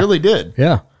 right? Yeah, you really did.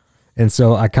 Yeah, and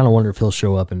so I kind of wonder if he'll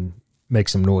show up and make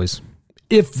some noise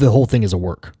if the whole thing is a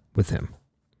work with him.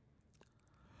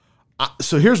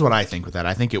 So here's what I think with that.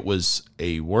 I think it was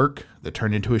a work that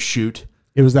turned into a shoot.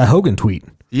 It was that Hogan tweet.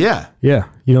 Yeah. Yeah.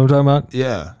 You know what I'm talking about?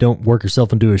 Yeah. Don't work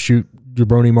yourself into a shoot,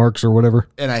 jabroni marks or whatever.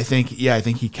 And I think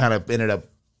he kind of ended up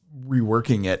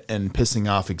reworking it and pissing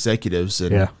off executives.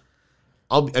 And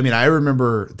I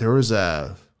remember there was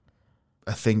a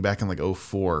thing back in like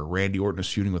 2004. Randy Orton was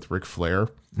shooting with Ric Flair.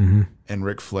 Mm-hmm. And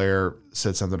Ric Flair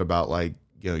said something about like,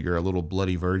 you're a little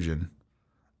bloody virgin.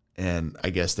 And I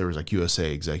guess there was like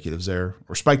USA executives there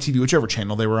or Spike TV, whichever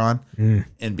channel they were on. Mm.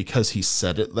 And because he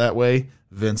said it that way,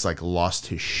 Vince like lost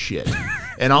his shit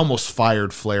and almost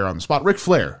fired Flair on the spot. Ric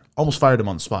Flair almost fired him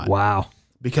on the spot. Wow.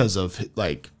 Because of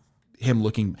like him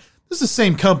looking, this is the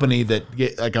same company that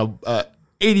like a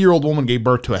 80-year-old woman gave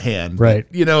birth to a hand. Right.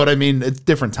 You know what I mean? It's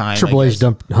different time. Triple H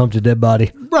humped a dead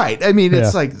body. Right. I mean,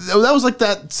 it's like, that was like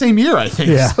that same year, I think.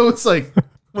 Yeah. So it's like,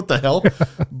 what the hell?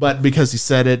 But because he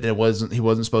said it, he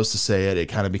wasn't supposed to say it. It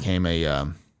kind of became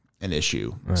an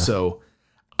issue. So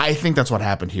I think that's what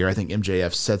happened here. I think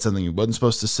MJF said something he wasn't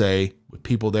supposed to say with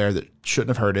people there that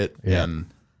shouldn't have heard it, and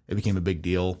it became a big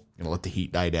deal. Let the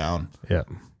heat die down. Yeah.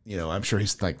 I'm sure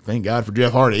he's like, thank God for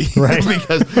Jeff Hardy. Right.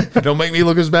 Because don't make me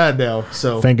look as bad now.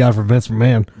 So, Thank God for Vince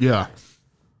McMahon. yeah.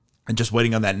 And just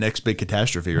waiting on that next big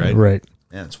catastrophe, right? Right.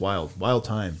 Yeah, it's wild. Wild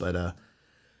time. But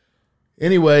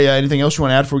anyway, anything else you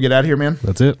want to add before we get out of here, man?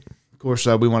 That's it. Of course,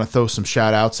 we want to throw some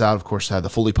shout outs out. Of course, the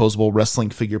Fully Posable Wrestling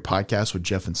Figure Podcast with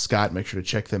Jeff and Scott. Make sure to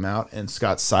check them out. And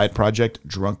Scott's side project,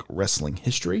 Drunk Wrestling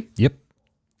History. Yep.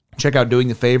 Check out Doing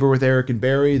the Favor with Eric and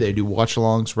Barry. They do watch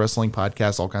alongs, wrestling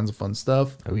podcasts, all kinds of fun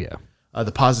stuff. Oh, yeah.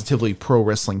 The Positively Pro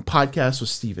Wrestling Podcast with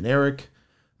Steve and Eric.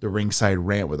 The Ringside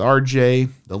Rant with RJ.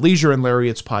 The Leisure and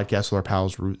Lariats Podcast with our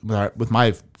pals, with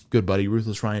my good buddy,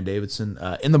 Ruthless Ryan Davidson.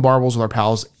 In the Marbles with our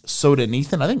pals, Soda and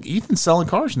Ethan. I think Ethan's selling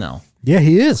cars now. Yeah,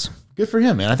 he is. Good for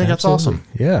him, man. I think Absolutely. that's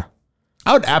awesome. Yeah.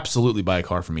 I would absolutely buy a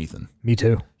car from Ethan. Me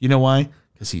too. You know why?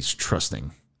 Because he's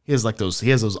trusting. He has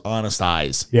those honest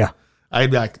eyes. Yeah.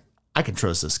 I'd be like, I can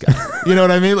trust this guy. You know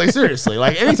what I mean? Like, seriously.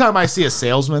 Like, anytime I see a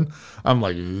salesman, I'm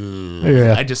like,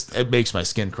 Yeah. it makes my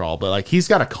skin crawl. But like, he's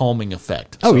got a calming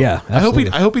effect. Oh, yeah, I absolutely.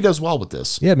 hope he does well with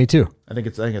this. Yeah, me too. I think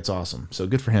it's awesome. So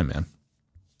good for him, man.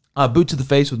 Boot to the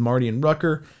Face with Marty and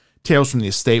Rucker. Tales from the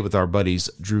Estate with our buddies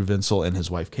Drew Vinsel and his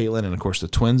wife Caitlin, and of course the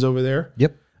twins over there.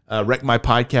 Yep. Wreck My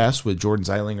Podcast with Jordan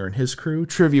Zeilinger and his crew.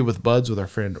 Trivia with Buds with our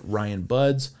friend Ryan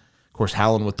Buds. Of course,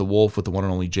 Howlin' with the Wolf with the one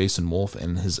and only Jason Wolf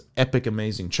and his epic,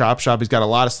 amazing Chop Shop. He's got a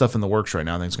lot of stuff in the works right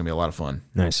now. I think it's going to be a lot of fun.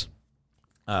 Nice.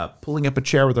 Pulling Up a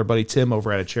Chair with our buddy Tim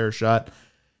over at A Chair Shot.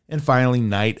 And finally,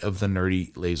 Night of the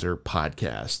Nerdy Laser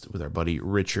Podcast with our buddy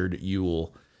Richard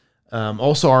Ewell.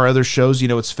 Also, our other shows,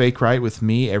 It's Fake Right with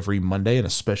me every Monday and a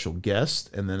special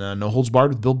guest. And then No Holds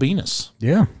Barred with Bill Venus.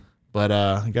 Yeah.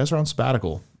 But you guys are on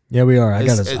sabbatical. Yeah, we are.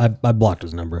 Is- I blocked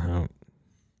his number.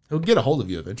 He'll get a hold of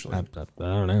you eventually. I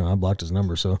don't know. I blocked his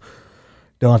number, so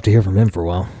don't have to hear from him for a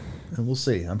while. And we'll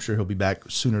see. I'm sure he'll be back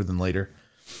sooner than later.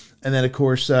 And then, of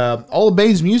course, all of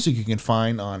Bane's music you can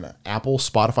find on Apple,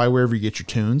 Spotify, wherever you get your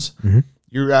tunes. Mm-hmm.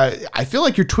 You're, I feel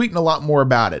like you're tweeting a lot more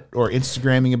about it or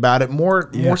Instagramming about it.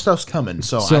 More stuff's coming,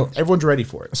 so everyone's ready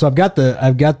for it. So I've got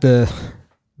the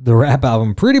rap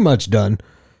album pretty much done.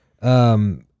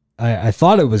 I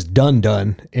thought it was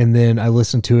done, and then I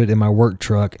listened to it in my work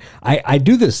truck. I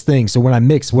do this thing. So when I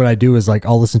mix, what I do is like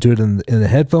I'll listen to it in the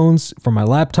headphones from my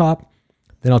laptop,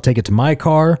 then I'll take it to my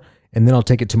car, and then I'll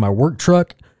take it to my work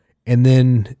truck, and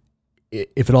then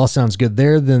if it all sounds good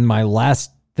there, then my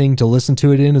last thing to listen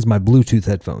to it in is my Bluetooth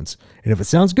headphones. And if it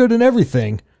sounds good in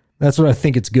everything, that's what I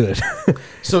think it's good.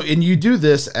 So, and you do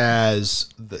this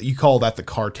you call that the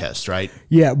car test, right?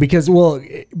 Yeah, because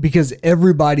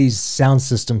everybody's sound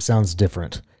system sounds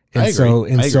different. And I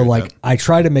agree. so with like that. I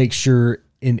try to make sure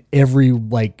in every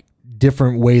like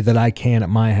different way that I can at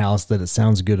my house that it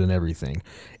sounds good in everything.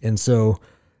 And so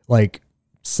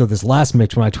this last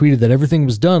mix, when I tweeted that everything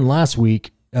was done last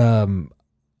week,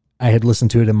 I had listened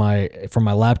to it from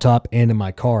my laptop and in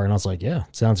my car, and I was like, yeah,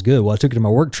 sounds good. Well, I took it to my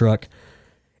work truck.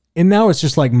 And now it's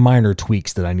just like minor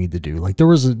tweaks that I need to do. Like there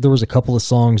was a couple of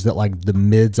songs that like the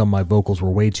mids on my vocals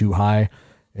were way too high.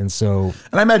 And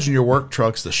I imagine your work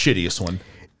truck's the shittiest one.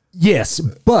 Yes,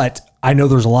 but I know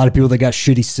there's a lot of people that got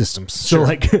shitty systems. So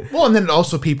Well, and then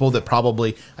also people that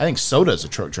probably, I think Soda's a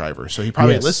truck driver, so he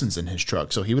probably Yes. listens in his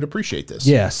truck, so he would appreciate this.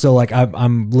 yeah, so like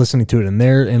I'm listening to it in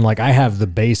there, and like I have the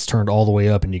bass turned all the way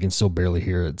up, and you can still barely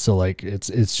hear it. So like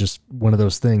it's just one of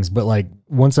those things. But like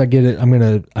once I get it,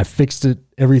 I fixed it,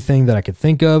 everything that I could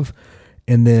think of,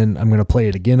 and then I'm gonna play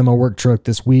it again in my work truck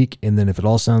this week. And then if it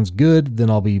all sounds good, then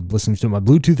I'll be listening to my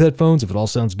Bluetooth headphones. If it all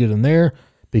sounds good in there,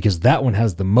 because that one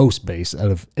has the most bass out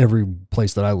of every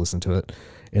place that I listen to it.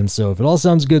 And so if it all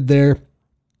sounds good there,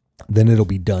 then it'll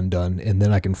be done. And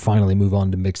then I can finally move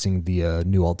on to mixing the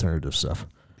new alternative stuff.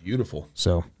 Beautiful.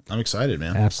 So I'm excited,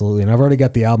 man. absolutely. And I've already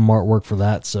got the album artwork for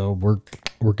that. So we're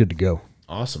good to go.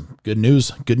 Awesome. Good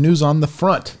news. Good news on the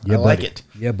front. I like buddy. it.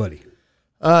 Yeah, buddy.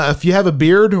 If you have a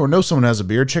beard or know someone who has a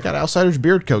beard, check out Outsiders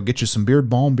Beard Co. Get you some beard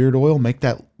balm, beard oil. Make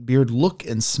that beard look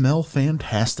and smell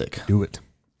fantastic. Do it.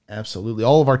 Absolutely.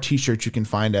 All of our t-shirts you can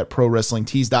find at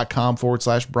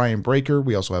prowrestlingtees.com/Brian Breaker.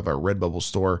 We also have our Redbubble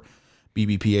store,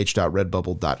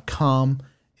 bbph.redbubble.com.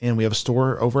 And we have a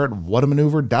store over at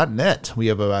whatamaneuver.net. We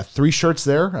have 3 shirts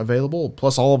there available.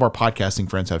 Plus all of our podcasting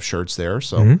friends have shirts there.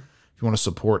 So if you want to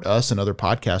support us and other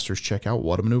podcasters, check out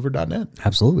whatamaneuver.net.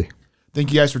 Absolutely.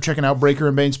 Thank you guys for checking out Breaker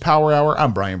and Bane's Power Hour.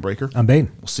 I'm Brian Breaker. I'm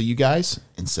Bane. We'll see you guys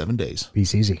in 7 days.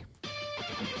 Peace easy.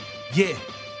 Yeah.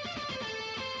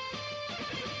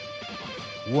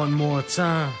 One more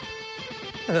time.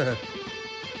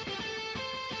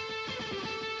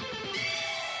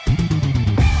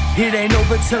 It ain't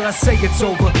over till I say it's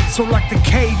over. So lock the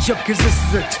cage up, cause this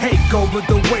is a takeover.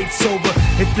 The wait's over.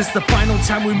 If this the final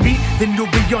time we meet, then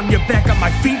you'll be on your back on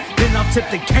my feet. Then I'll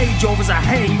tip the cage over as a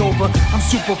hangover. I'm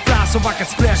super fly so I can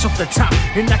splash off the top,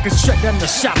 and I can shut down the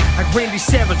shop. Like Randy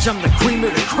Savage, I'm the cream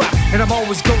of the crop, and I'm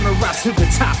always gonna rise to the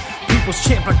top. People's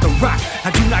champ like The Rock.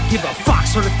 I do not give a fuck,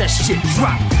 so let that shit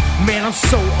drop. Man, I'm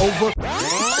so over.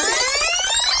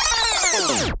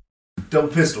 Double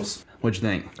Pistols. What'd you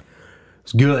think?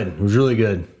 It's good. It was really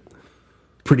good.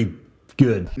 Pretty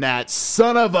good. That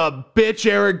son of a bitch,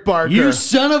 Eric Barker. You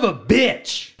son of a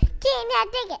bitch! Can I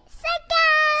dig it?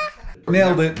 Sucker!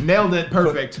 Nailed it. Nailed it.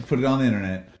 Perfect. Put it on the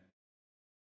internet.